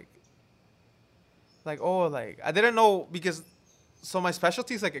of oh, like I didn't know because so my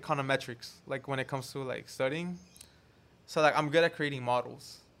specialty is like econometrics, like when it comes to like studying. So like I'm good at creating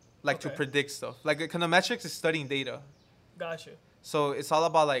models, like to Okay. predict stuff. Like econometrics is studying data. Gotcha. So it's all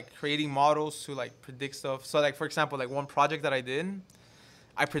about like creating models to like predict stuff. So like for example, like one project that I did,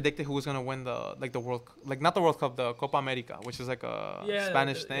 I predicted who was gonna win the world, like not the World Cup, the Copa America, which is like a Yeah,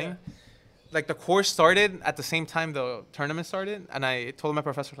 Spanish the- thing. yeah. Like the course started at the same time the tournament started, and I told my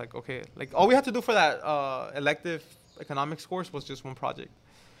professor like, okay, like all we had to do for that elective economics course was just one project.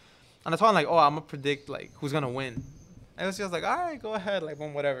 And I told him like, oh, I'm gonna predict like who's gonna win. And he was like, all right, go ahead, like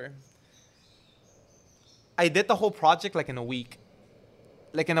whatever. I did the whole project like in a week.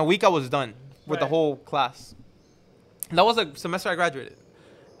 Like in a week I was done with the Right. whole class. And that was a semester I graduated.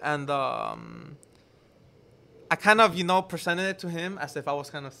 And I kind of, presented it to him as if I was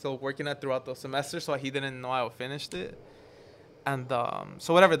kind of still working it throughout the semester, so he didn't know I finished it. And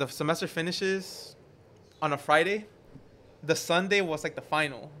so whatever, the semester finishes on a Friday. The Sunday was like the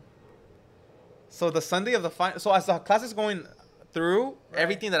final. So the Sunday of the final, so as the class is going through, Right.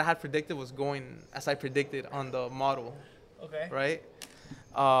 everything that I had predicted was going as I predicted on the model, Okay. right?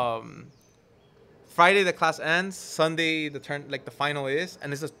 Friday the class ends. Sunday the final is,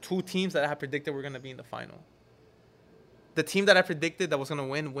 and it's just two teams that I had predicted were gonna be in the final. The team that I predicted that was gonna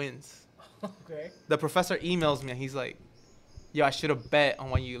win wins. Okay. The professor emails me and he's like, "Yo, I should have bet on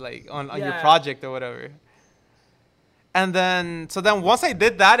what you like on your Yeah. project or whatever." And then once I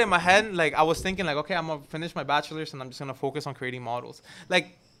did that in my head, like I was thinking like, okay, I'm gonna finish my bachelor's and I'm just gonna focus on creating models.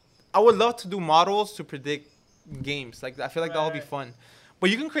 Like, I would love to do models to predict games. Like I feel like that would be Right. fun. But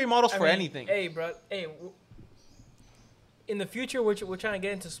you can create models I for mean, anything. Hey, bro. Hey, in the future, we're trying to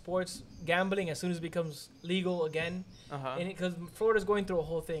get into sports gambling as soon as it becomes legal again. Uh-huh. Because Florida's going through a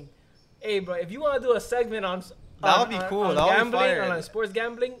whole thing. Hey, bro, if you want to do a segment on That would be cool. on That would be gambling, fire. on sports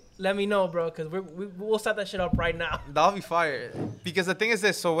gambling, let me know, bro, because we'll set that shit up right now. That'll be fire. Because the thing is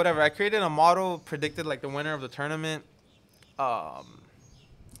this, so whatever, I created a model, predicted like the winner of the tournament. But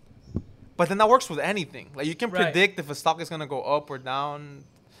then that works with anything. Like you can Right. predict if a stock is gonna go up or down.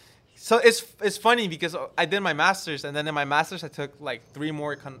 So it's funny because I did my master's, and then in my master's I took like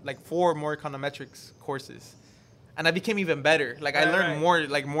four more econometrics courses, and I became even better. Like I Right, learned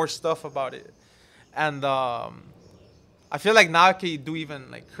right. more stuff about it, and I feel like now I can do even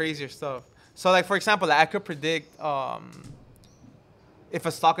like crazier stuff. So like for example, like, I could predict if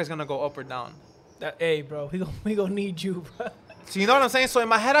a stock is gonna go up or down. Hey, bro, we gonna need you, bro. So you know what I'm saying? So in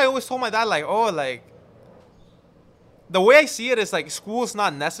my head, I always told my dad like, oh, like the way I see it is like school's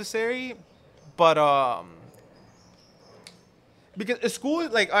not necessary, but because school,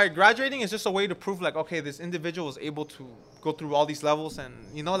 like, all right, graduating is just a way to prove like, okay, this individual is able to go through all these levels, and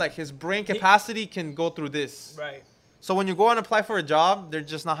like his brain capacity can go through this. Right. So when you go and apply for a job, they're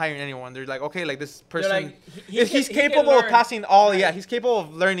just not hiring anyone. They're like, okay, like this person, like, he's he can capable of learn. passing all. Right. Yeah, he's capable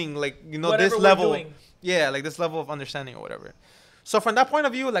of learning, like Whatever this we're level. doing. Yeah, like this level of understanding or whatever. So from that point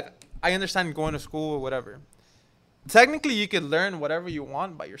of view, like I understand going to school or whatever. Technically, you could learn whatever you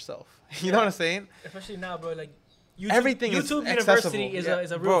want by yourself. You know what I'm saying? Especially now, bro. Like YouTube, Everything is YouTube accessible. University is Yeah. a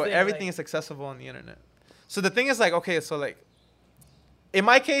real Bro, thing. everything is accessible on the internet. So the thing is like, okay, so like in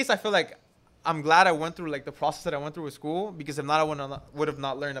my case, I feel like I'm glad I went through like the process that I went through with school, because if not, I would have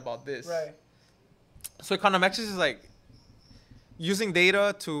not learned about this. Right. So econometrics is like using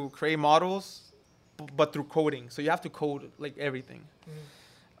data to create models, but through coding. So you have to code like everything.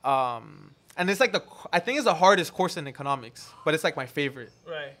 And it's like I think it's the hardest course in economics, but it's like my favorite.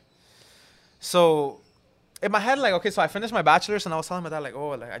 Right. So in my head, like, okay, so I finished my bachelor's and I was telling my dad like, oh,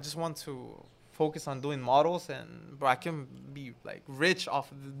 like I just want to focus on doing models, and bro, I can be like rich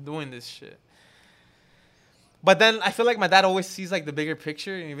off of doing this shit. But then I feel like my dad always sees like the bigger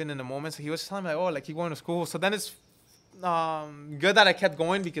picture, even in the moment. So he was telling me like, oh, like keep going to school. So then it's good that I kept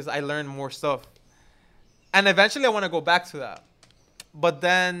going because I learned more stuff. And eventually I want to go back to that. But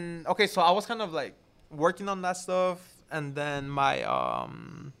then, okay, so I was kind of like working on that stuff. And then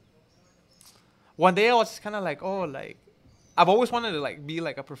one day I was kind of like, oh, like I've always wanted to like be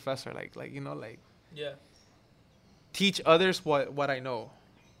like a professor, like Yeah. teach others what I know.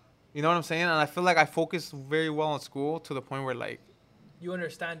 You know what I'm saying? And I feel like I focus very well on school to the point where like You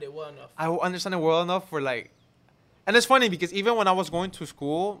understand it well enough. I understand it well enough for like, and it's funny because even when I was going to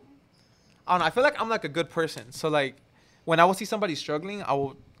school, I don't know, I feel like I'm like a good person. So like when I would see somebody struggling, I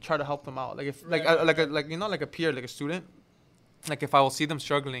will try to help them out. Like if Right, like right. like you know, like a peer, like a student, like if I will see them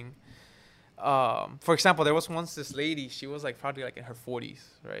struggling. For example, there was once this lady, she was like probably like in her 40s,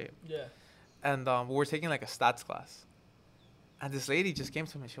 right? Yeah. And we were taking like a stats class. And this lady just came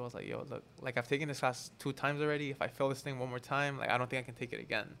to me. She was like, "Yo, look, like I've taken this class 2 times already. If I fail this thing one more time, like I don't think I can take it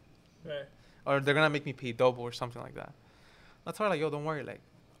again, Right. or they're gonna make me pay double or something like that." I told her like, "Yo, don't worry.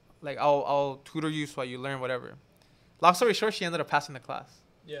 Like I'll tutor you so you learn whatever." Long story short, she ended up passing the class.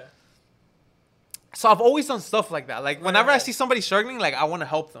 Yeah. So I've always done stuff like that. Like whenever I Right. see somebody struggling, like I want to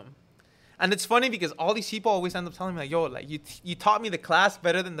help them. And it's funny because all these people always end up telling me like, "Yo, like you taught me the class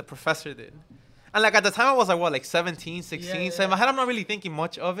better than the professor did." And like at the time I was like what, like 17, 16. Yeah, So in my head I'm not really thinking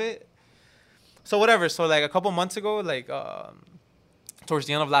much of it. So whatever. So like a couple months ago, like towards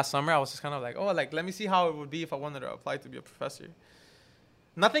the end of last summer, I was just kind of like, "Oh, like let me see how it would be if I wanted to apply to be a professor."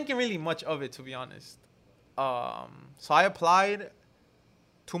 Not thinking really much of it, to be honest. So I applied.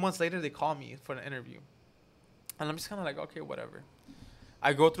 2 months later, they call me for an interview. And I'm just kind of like, okay, whatever.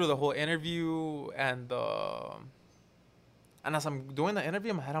 I go through the whole interview, and as I'm doing the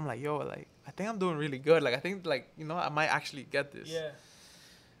interview in my head, I'm like, yo, like, I think I'm doing really good. Like, I think, like, you know, I might actually get this. Yeah.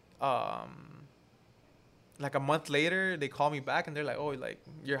 Like, a month later, they call me back, and they're like, oh, like,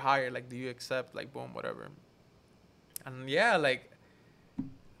 you're hired. Like, do you accept? Like, boom, whatever. And, yeah, like,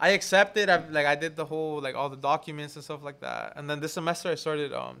 I accepted. I did the whole, like, all the documents and stuff like that. And then this semester, I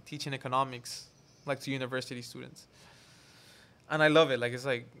started teaching economics, like, to university students. And I love it. Like, it's,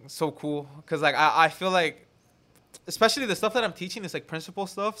 like, so cool. Because, like, I feel like, especially the stuff that I'm teaching is, like, principle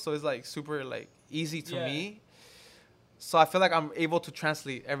stuff. So it's, like, super, like, easy to me. So I feel like I'm able to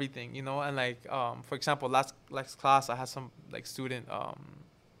translate everything, you know? And, like, for example, last class, I had some, like, student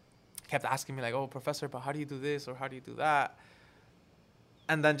kept asking me, like, oh, professor, but how do you do this or how do you do that?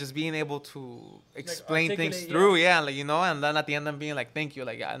 And then just being able to explain like things through, like, you know, and then at the end I'm being like, thank you,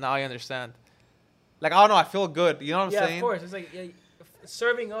 like, yeah, now I understand. Like, I don't know, I feel good, you know what I'm saying? Yeah, of course. It's like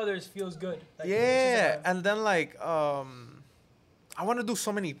serving others feels good. Like, yeah, and then like, I want to do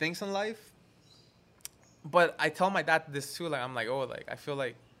so many things in life, but I tell my dad this too. Like, I'm like, oh, like I feel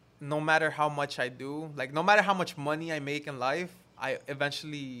like no matter how much I do, like no matter how much money I make in life, I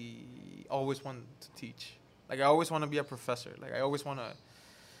eventually always want to teach. Like, I always want to be a professor. Like, I always want to.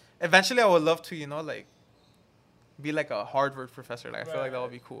 Eventually, I would love to, you know, like, be like a Harvard professor. Like, I feel like that would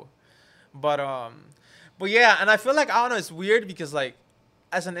be cool. But yeah, and I feel like, I don't know, it's weird because, like,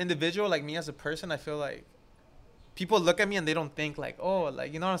 as an individual, like me as a person, I feel like people look at me and they don't think, like, oh,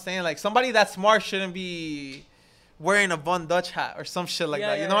 like, you know what I'm saying? Like, somebody that smart shouldn't be wearing a Von Dutch hat or some shit like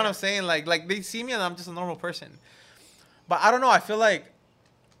that. You know what I'm saying? Like, they see me and I'm just a normal person. But I don't know, I feel like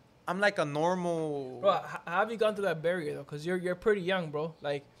I'm like a normal. Bro, how have you gone through that barrier, though? Because you're pretty young, bro.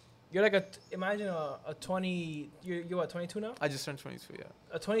 Like, you're like imagine a 20, you're what, 22 now? I just turned 22, yeah.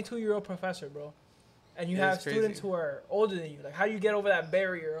 A 22-year-old professor, bro. And you It have is crazy. students who are older than you. Like, how do you get over that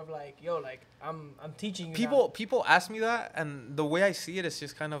barrier of like, yo, like, I'm teaching you People ask me that, and the way I see it is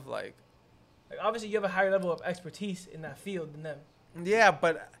just kind of like obviously you have a higher level of expertise in that field than them. yeah,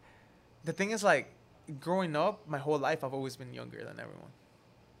 but the thing is, like, growing up, my whole life, I've always been younger than everyone.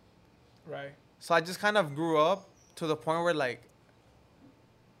 Right. So I just kind of grew up to the point where, like,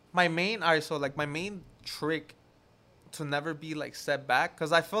 my main trick to never be, like, set back,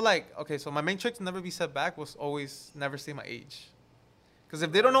 because I feel like, okay, so my main trick to never be set back was always never say my age. Because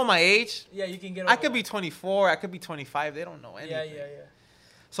if they don't know my age, yeah, you can get I could be 24, I could be 25, they don't know anything. Yeah.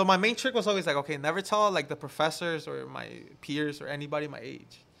 So my main trick was always like, okay, never tell, like, the professors or my peers or anybody my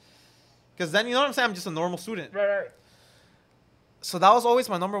age. Because then, you know what I'm saying, I'm just a normal student. Right. So that was always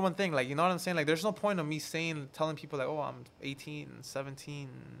my number one thing. Like, you know what I'm saying? Like, there's no point of me telling people, like, oh, I'm 18, 17,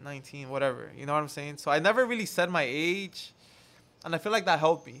 19, whatever. You know what I'm saying? So I never really said my age. And I feel like that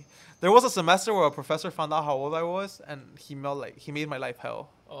helped me. There was a semester where a professor found out how old I was, and he made my life hell.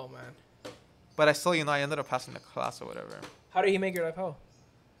 Oh, man. But I still, you know, I ended up passing the class or whatever. How did he make your life hell?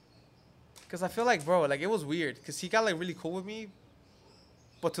 Because I feel like, bro, like, it was weird. Because he got, like, really cool with me.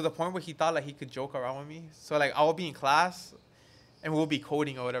 But to the point where he thought, like, he could joke around with me. So, like, I would be in class, and we'll be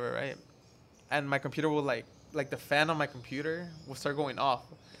coding or whatever, right? And my computer will, like the fan on my computer will start going off.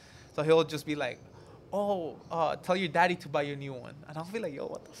 So he'll just be like, oh, tell your daddy to buy you a new one. And I'll be like, yo,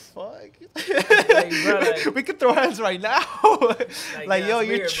 what the fuck? Like, bro, like, we could throw hands right now. Like, yo,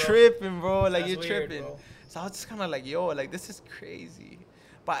 you're weird, tripping, bro. Like, that's you're weird, tripping. bro. So I was just kind of like, yo, like, this is crazy.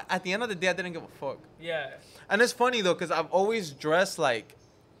 But at the end of the day, I didn't give a fuck. Yeah. And it's funny, though, because I've always dressed like,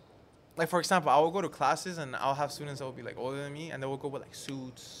 for example, I will go to classes and I'll have students that will be, like, older than me, and they will go with, like,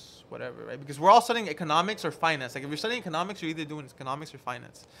 suits, whatever, right? Because we're all studying economics or finance. Like, if you're studying economics, you're either doing economics or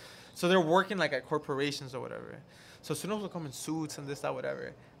finance. So they're working, like, at corporations or whatever. So students will come in suits and this, that,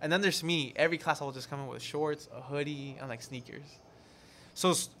 whatever. And then there's me. Every class I will just come in with shorts, a hoodie, and, like, sneakers.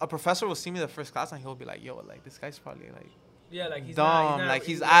 So a professor will see me the first class and he'll be like, yo, like, this guy's probably, like, Yeah, like he's dumb, not, like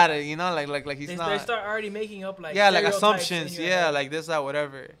he's yeah. at it, you know, like he's They not. start already making up like Yeah, like stereotypes assumptions. in your Yeah, head. like this, that,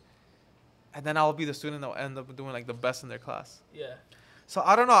 whatever. And then I'll be the student that'll end up doing like the best in their class. Yeah. So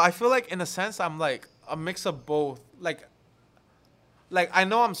I don't know. I feel like in a sense I'm like a mix of both. Like I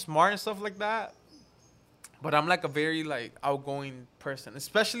know I'm smart and stuff like that, but I'm like a very like outgoing person,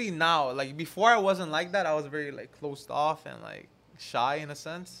 especially now. Like before I wasn't like that. I was very like closed off and like shy in a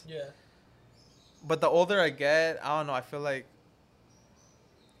sense. Yeah. But the older I get, I don't know. I feel like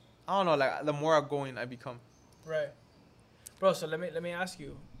I don't know. Like the more outgoing I become. Right. Bro, so let me ask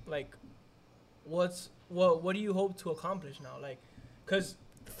you, like, what do you hope to accomplish now? Like, cause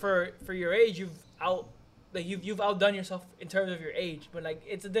for your age, you've outdone yourself in terms of your age, but like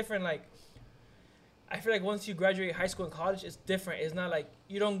it's a different like. I feel like once you graduate high school and college, it's different. It's not like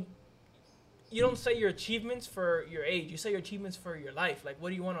you don't say your achievements for your age. You say your achievements for your life. Like, what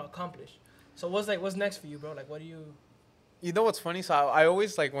do you want to accomplish? So what's next for you, bro? Like, what do you? You know what's funny? So I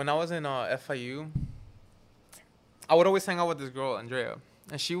always like when I was in FIU, I would always hang out with this girl, Andrea,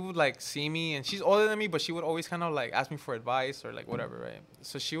 and she would like see me, and she's older than me, but she would always kind of like ask me for advice or like whatever, right?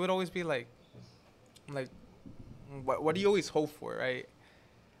 So she would always be like, what do you always hope for, right?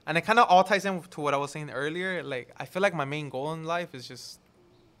 And it kind of all ties in to what I was saying earlier. Like I feel like my main goal in life is just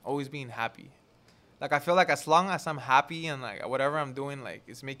always being happy. Like I feel like as long as I'm happy and like whatever I'm doing like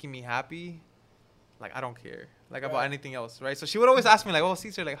is making me happy, like I don't care like about anything else, right? So she would always ask me like, "Oh,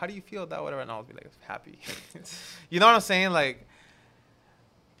 Caesar, like how do you feel that whatever?" And I would be like, "Happy." You know what I'm saying? Like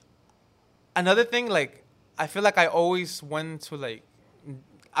another thing, like I feel like I always went to like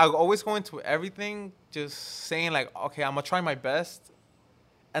I always go into everything just saying like, "Okay, I'm gonna try my best."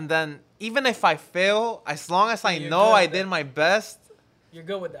 And then even if I fail, as long as I know I did my best, you're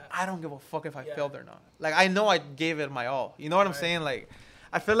good with that. I don't give a fuck if I failed or not. Like I know I gave it my all. You know what I'm saying? Like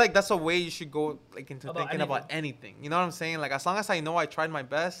I feel like that's a way you should go like into thinking about anything. You know what I'm saying? Like as long as I know I tried my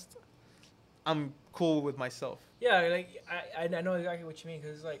best, I'm cool with myself. Yeah, like I know exactly what you mean,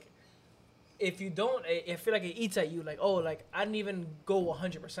 because like if you don't, I feel like it eats at you. Like, oh, like I didn't even go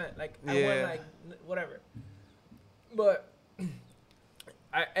 100%. Like I went like whatever. But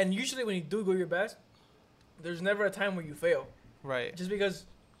and usually when you do go your best, there's never a time where you fail. Right. Just because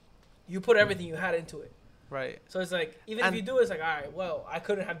you put everything you had into it. Right. So it's like, even if you do, it's like, all right, well, I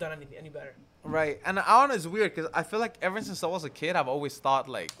couldn't have done any better. Right. And I don't know, it's weird because I feel like ever since I was a kid, I've always thought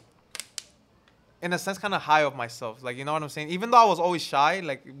like, in a sense, kind of high of myself. Like, you know what I'm saying? Even though I was always shy,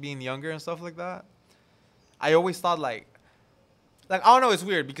 like being younger and stuff like that, I always thought like I don't know, it's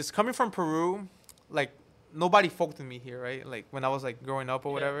weird because coming from Peru, like nobody fucked with me here, right? Like when I was like growing up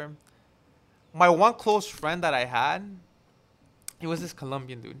or whatever. My one close friend that I had, he was this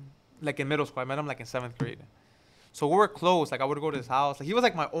Colombian dude, like in middle school. I met him like in 7th grade. So we were close. Like I would go to his house. Like he was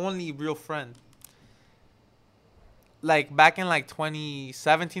like my only real friend. Like back in like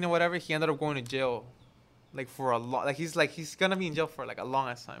 2017 or whatever, he ended up going to jail, like for a long. Like he's gonna be in jail for like a long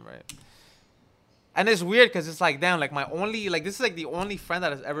ass time, right? And it's weird because it's like, damn, like my only, like this is like the only friend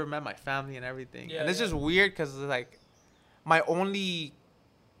that has ever met my family and everything. Yeah, and it's just weird because it's like my only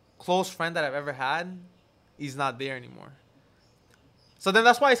close friend that I've ever had, he's not there anymore. So then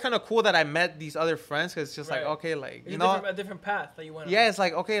that's why it's kind of cool that I met these other friends, because it's just like, okay, like, you know, a different path that you went on. Yeah, it's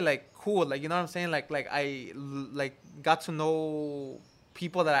like, okay, like cool, like, you know what I'm saying? Like I like got to know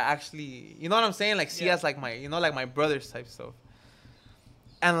people that I actually, you know what I'm saying? Like see as like my, you know, like my brothers type stuff.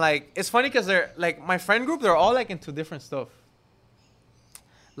 And like it's funny because they're like my friend group, they're all like into different stuff.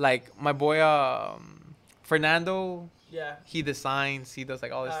 Like my boy Fernando, he designs, he does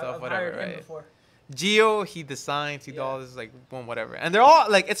like all this stuff, I've whatever, hired him before. Gio, he designs, he does all this like boom, whatever. And they're all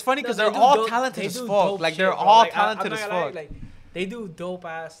like, it's funny because they're all talented as fuck. Like they're all talented as fuck. Like they do dope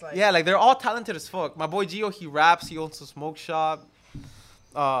ass like. Yeah, like they're all talented as fuck. My boy Gio, he raps, he owns a smoke shop.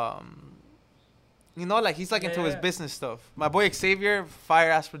 You know, like he's like into his business stuff. My boy Xavier,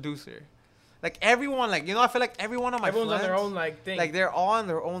 fire ass producer. Like everyone, like, you know, I feel like everyone on my everyone's friends, on their own like thing. Like they're all on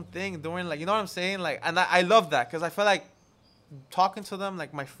their own thing doing like, you know what I'm saying? Like, and I love that because I feel like talking to them,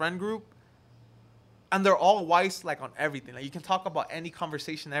 like my friend group, and they're all wise like on everything. Like you can talk about any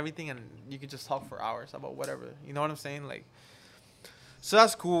conversation, everything, and you can just talk for hours about whatever. You know what I'm saying? Like, so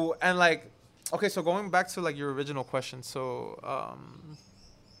that's cool. And like, okay, so going back to like your original question, so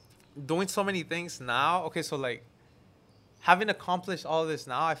doing so many things now. Okay, so like having accomplished all this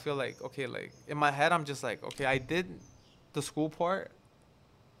now, I feel like, okay, like in my head, I'm just like, okay, I did the school part.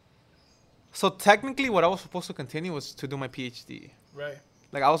 So technically what I was supposed to continue was to do my PhD. Right.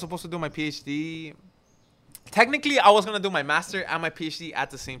 Like I was supposed to do my PhD. Technically, I was going to do my master and my PhD at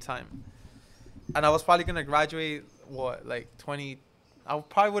the same time. And I was probably going to graduate, I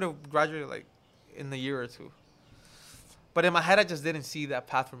probably would have graduated like in a year or two. But in my head, I just didn't see that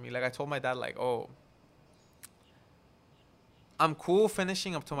path for me. Like I told my dad, like, oh, I'm cool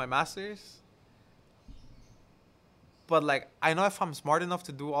finishing up to my master's. But like, I know if I'm smart enough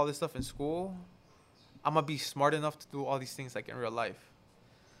to do all this stuff in school, I'm gonna be smart enough to do all these things like in real life.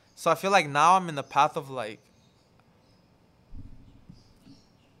 So I feel like now I'm in the path of like,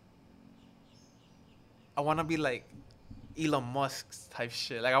 I want to be like Elon Musk's type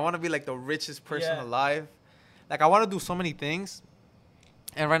shit. Like I want to be like the richest person alive. Like I want to do so many things.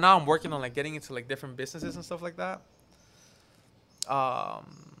 And right now I'm working on like getting into like different businesses and stuff like that.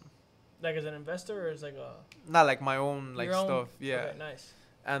 Like as an investor, or as like a not like my own like own? stuff. Yeah. Okay, nice.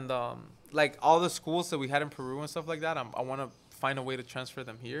 And like all the schools that we had in Peru and stuff like that, I want to find a way to transfer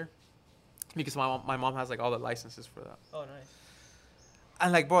them here, because my mom has like all the licenses for that. Oh, nice.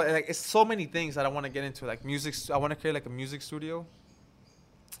 And like, bro, like it's so many things that I want to get into, like music. I want to create like a music studio.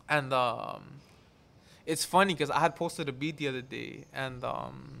 And it's funny because I had posted a beat the other day, and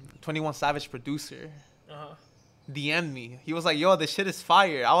 21 Savage producer DM'd me. He was like, "Yo, this shit is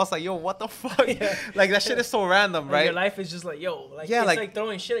fire." I was like, "Yo, what the fuck?" Yeah. Like that shit is so random, Like right? your life is just like, yo, like Yeah, it's like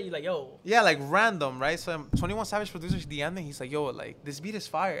throwing shit at you, like, yo. Yeah, like random, right? So 21 Savage producers DM'd me. He's like, "Yo, like this beat is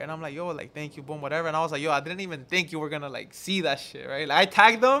fire," and I'm like, "Yo, like thank you, boom, whatever." And I was like, "Yo, I didn't even think you were gonna like see that shit, right?" Like I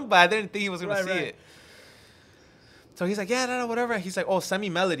tagged him, but I didn't think he was gonna see it. So he's like, "Yeah, no, whatever." He's like, "Oh, send me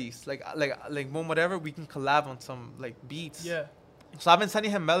melodies, like boom, whatever. We can collab on some like beats." Yeah. So I've been sending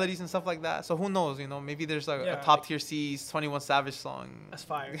him melodies and stuff like that. So who knows, you know, maybe there's like a top tier C's 21 Savage song. That's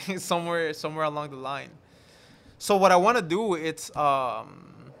fire. somewhere along the line. So what I want to do, it's I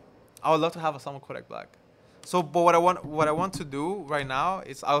would love to have a song with Kodak Black. So, but what I want to do right now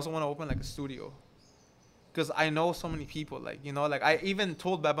is I also want to open like a studio, because I know so many people, like, you know, like I even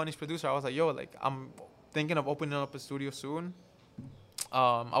told Bad Bunny's producer, I was like, "Yo, like I'm thinking of opening up a studio soon.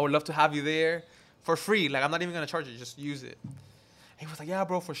 I would love to have you there for free. Like I'm not even gonna charge you, just use it." He was like, "Yeah,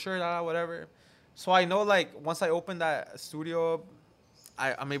 bro, for sure, whatever." So I know, like, once I open that studio,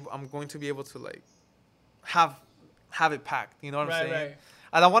 I'm going to be able to like have it packed. You know what I'm saying? Right.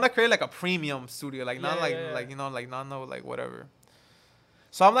 And I want to create like a premium studio, like not like you know, like not no like whatever.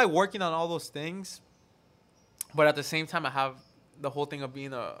 So I'm like working on all those things, but at the same time I have the whole thing of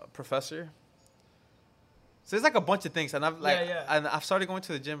being a professor. So it's like a bunch of things, and and I've started going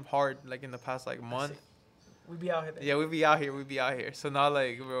to the gym hard like in the past like month. We be out here. Yeah, we be out here. So now,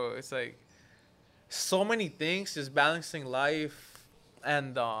 like, bro, it's like so many things, just balancing life,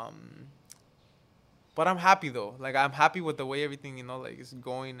 and but I'm happy though. Like, I'm happy with the way everything, you know, like, is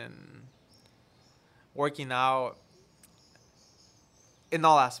going and working out in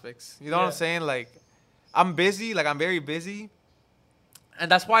all aspects. You know what I'm saying? Like, I'm busy. Like, I'm very busy,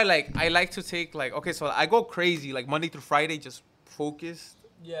 and that's why, like, I like to take like, okay, so I go crazy like Monday through Friday, just focused.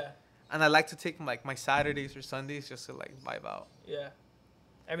 Yeah. And I like to take like my Saturdays or Sundays just to like vibe out. Yeah,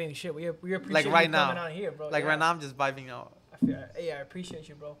 I mean, shit, we appreciate like right you now, coming out here, bro. Like right now, I'm just vibing out. I appreciate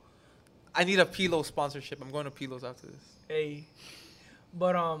you, bro. I need a Pilo sponsorship. I'm going to Pilo's after this. Hey,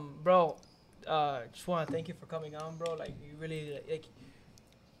 but bro, just want to thank you for coming on, bro. Like you really like.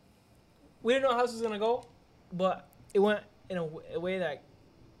 We didn't know how this was gonna go, but it went in a way that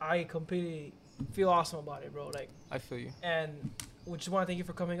I completely feel awesome about it, bro. Like I feel you. And we just want to thank you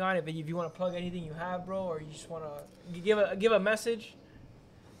for coming on. If you want to plug anything you have, bro, or you just want to give a message.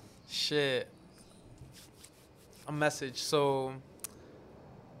 Shit. A message. So,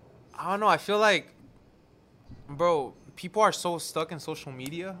 I don't know. I feel like, bro, people are so stuck in social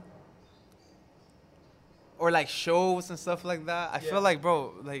media. Or like shows and stuff like that. I feel like,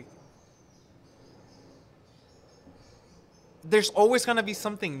 bro, like, there's always gonna be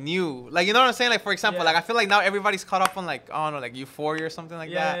something new. Like, you know what I'm saying? Like, for example, like I feel like now everybody's caught up on like, I don't know, like Euphoria or something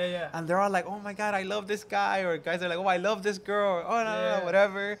like that. Yeah. And they're all like, "Oh my God, I love this guy," or guys are like, "Oh, I love this girl," or, "Oh no,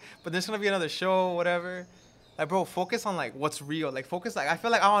 whatever." But there's gonna be another show, whatever. Like, bro, focus on like what's real. Like, focus. Like, I feel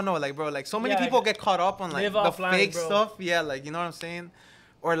like I don't know, like, bro, like so many people get caught up on like the offline, fake stuff. Yeah, like, you know what I'm saying?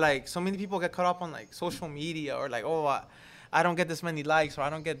 Or like so many people get caught up on like social media, or like, oh, I don't get this many likes, or I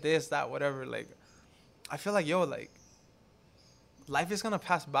don't get this, that, whatever. Like, I feel like, yo, like, life is gonna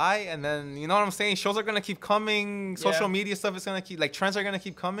pass by, and then, you know what I'm saying, shows are gonna keep coming, social media stuff is gonna keep, like, trends are gonna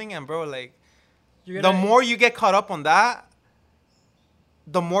keep coming, and bro, like, the more you get caught up on that,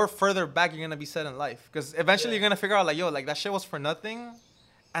 the more further back you're gonna be set in life, because eventually you're gonna figure out like, yo, like, that shit was for nothing,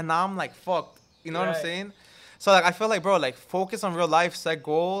 and now I'm like fucked, you know what I'm saying? So like I feel like, bro, like, focus on real life, set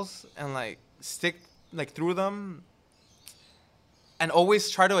goals, and like stick like through them, and always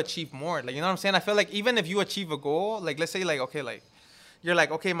try to achieve more. Like, you know what I'm saying? I feel like even if you achieve a goal, like, let's say like, okay, like, you're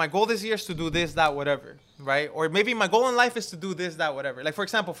like, okay, my goal this year is to do this, that, whatever, right? Or maybe my goal in life is to do this, that, whatever. Like, for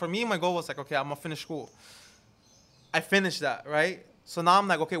example, for me, my goal was like, okay, I'm gonna finish school. I finished that, right? So now I'm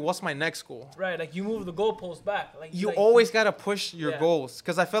like, okay, what's my next goal? Right, like you move the goalpost back. Like You always gotta push your Yeah. goals,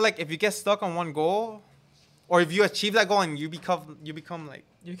 because I feel like if you get stuck on one goal, or if you achieve that goal and you become like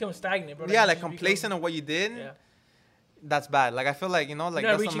you become stagnant, bro. yeah, you like just complacent on what you did. Yeah. That's bad. Like I feel like, you know, like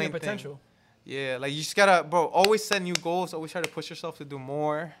You're not that's the reaching main your potential. thing. Yeah, like you just gotta, bro, always set new goals. Always try to push yourself to do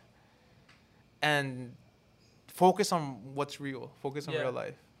more, and focus on what's real. Focus on Yeah. real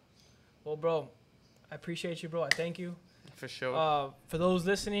life. Well, bro, I appreciate you, bro. I thank you. For sure. For those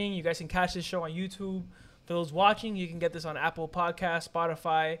listening, you guys can catch this show on YouTube. For those watching, you can get this on Apple Podcasts,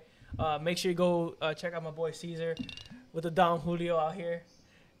 Spotify. Make sure you go check out my boy Caesar with the Don Julio out here.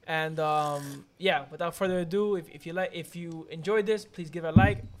 And yeah, without further ado, if you enjoyed this, please give it a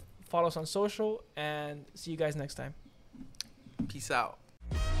like, follow us on social, and see you guys next time. Peace out.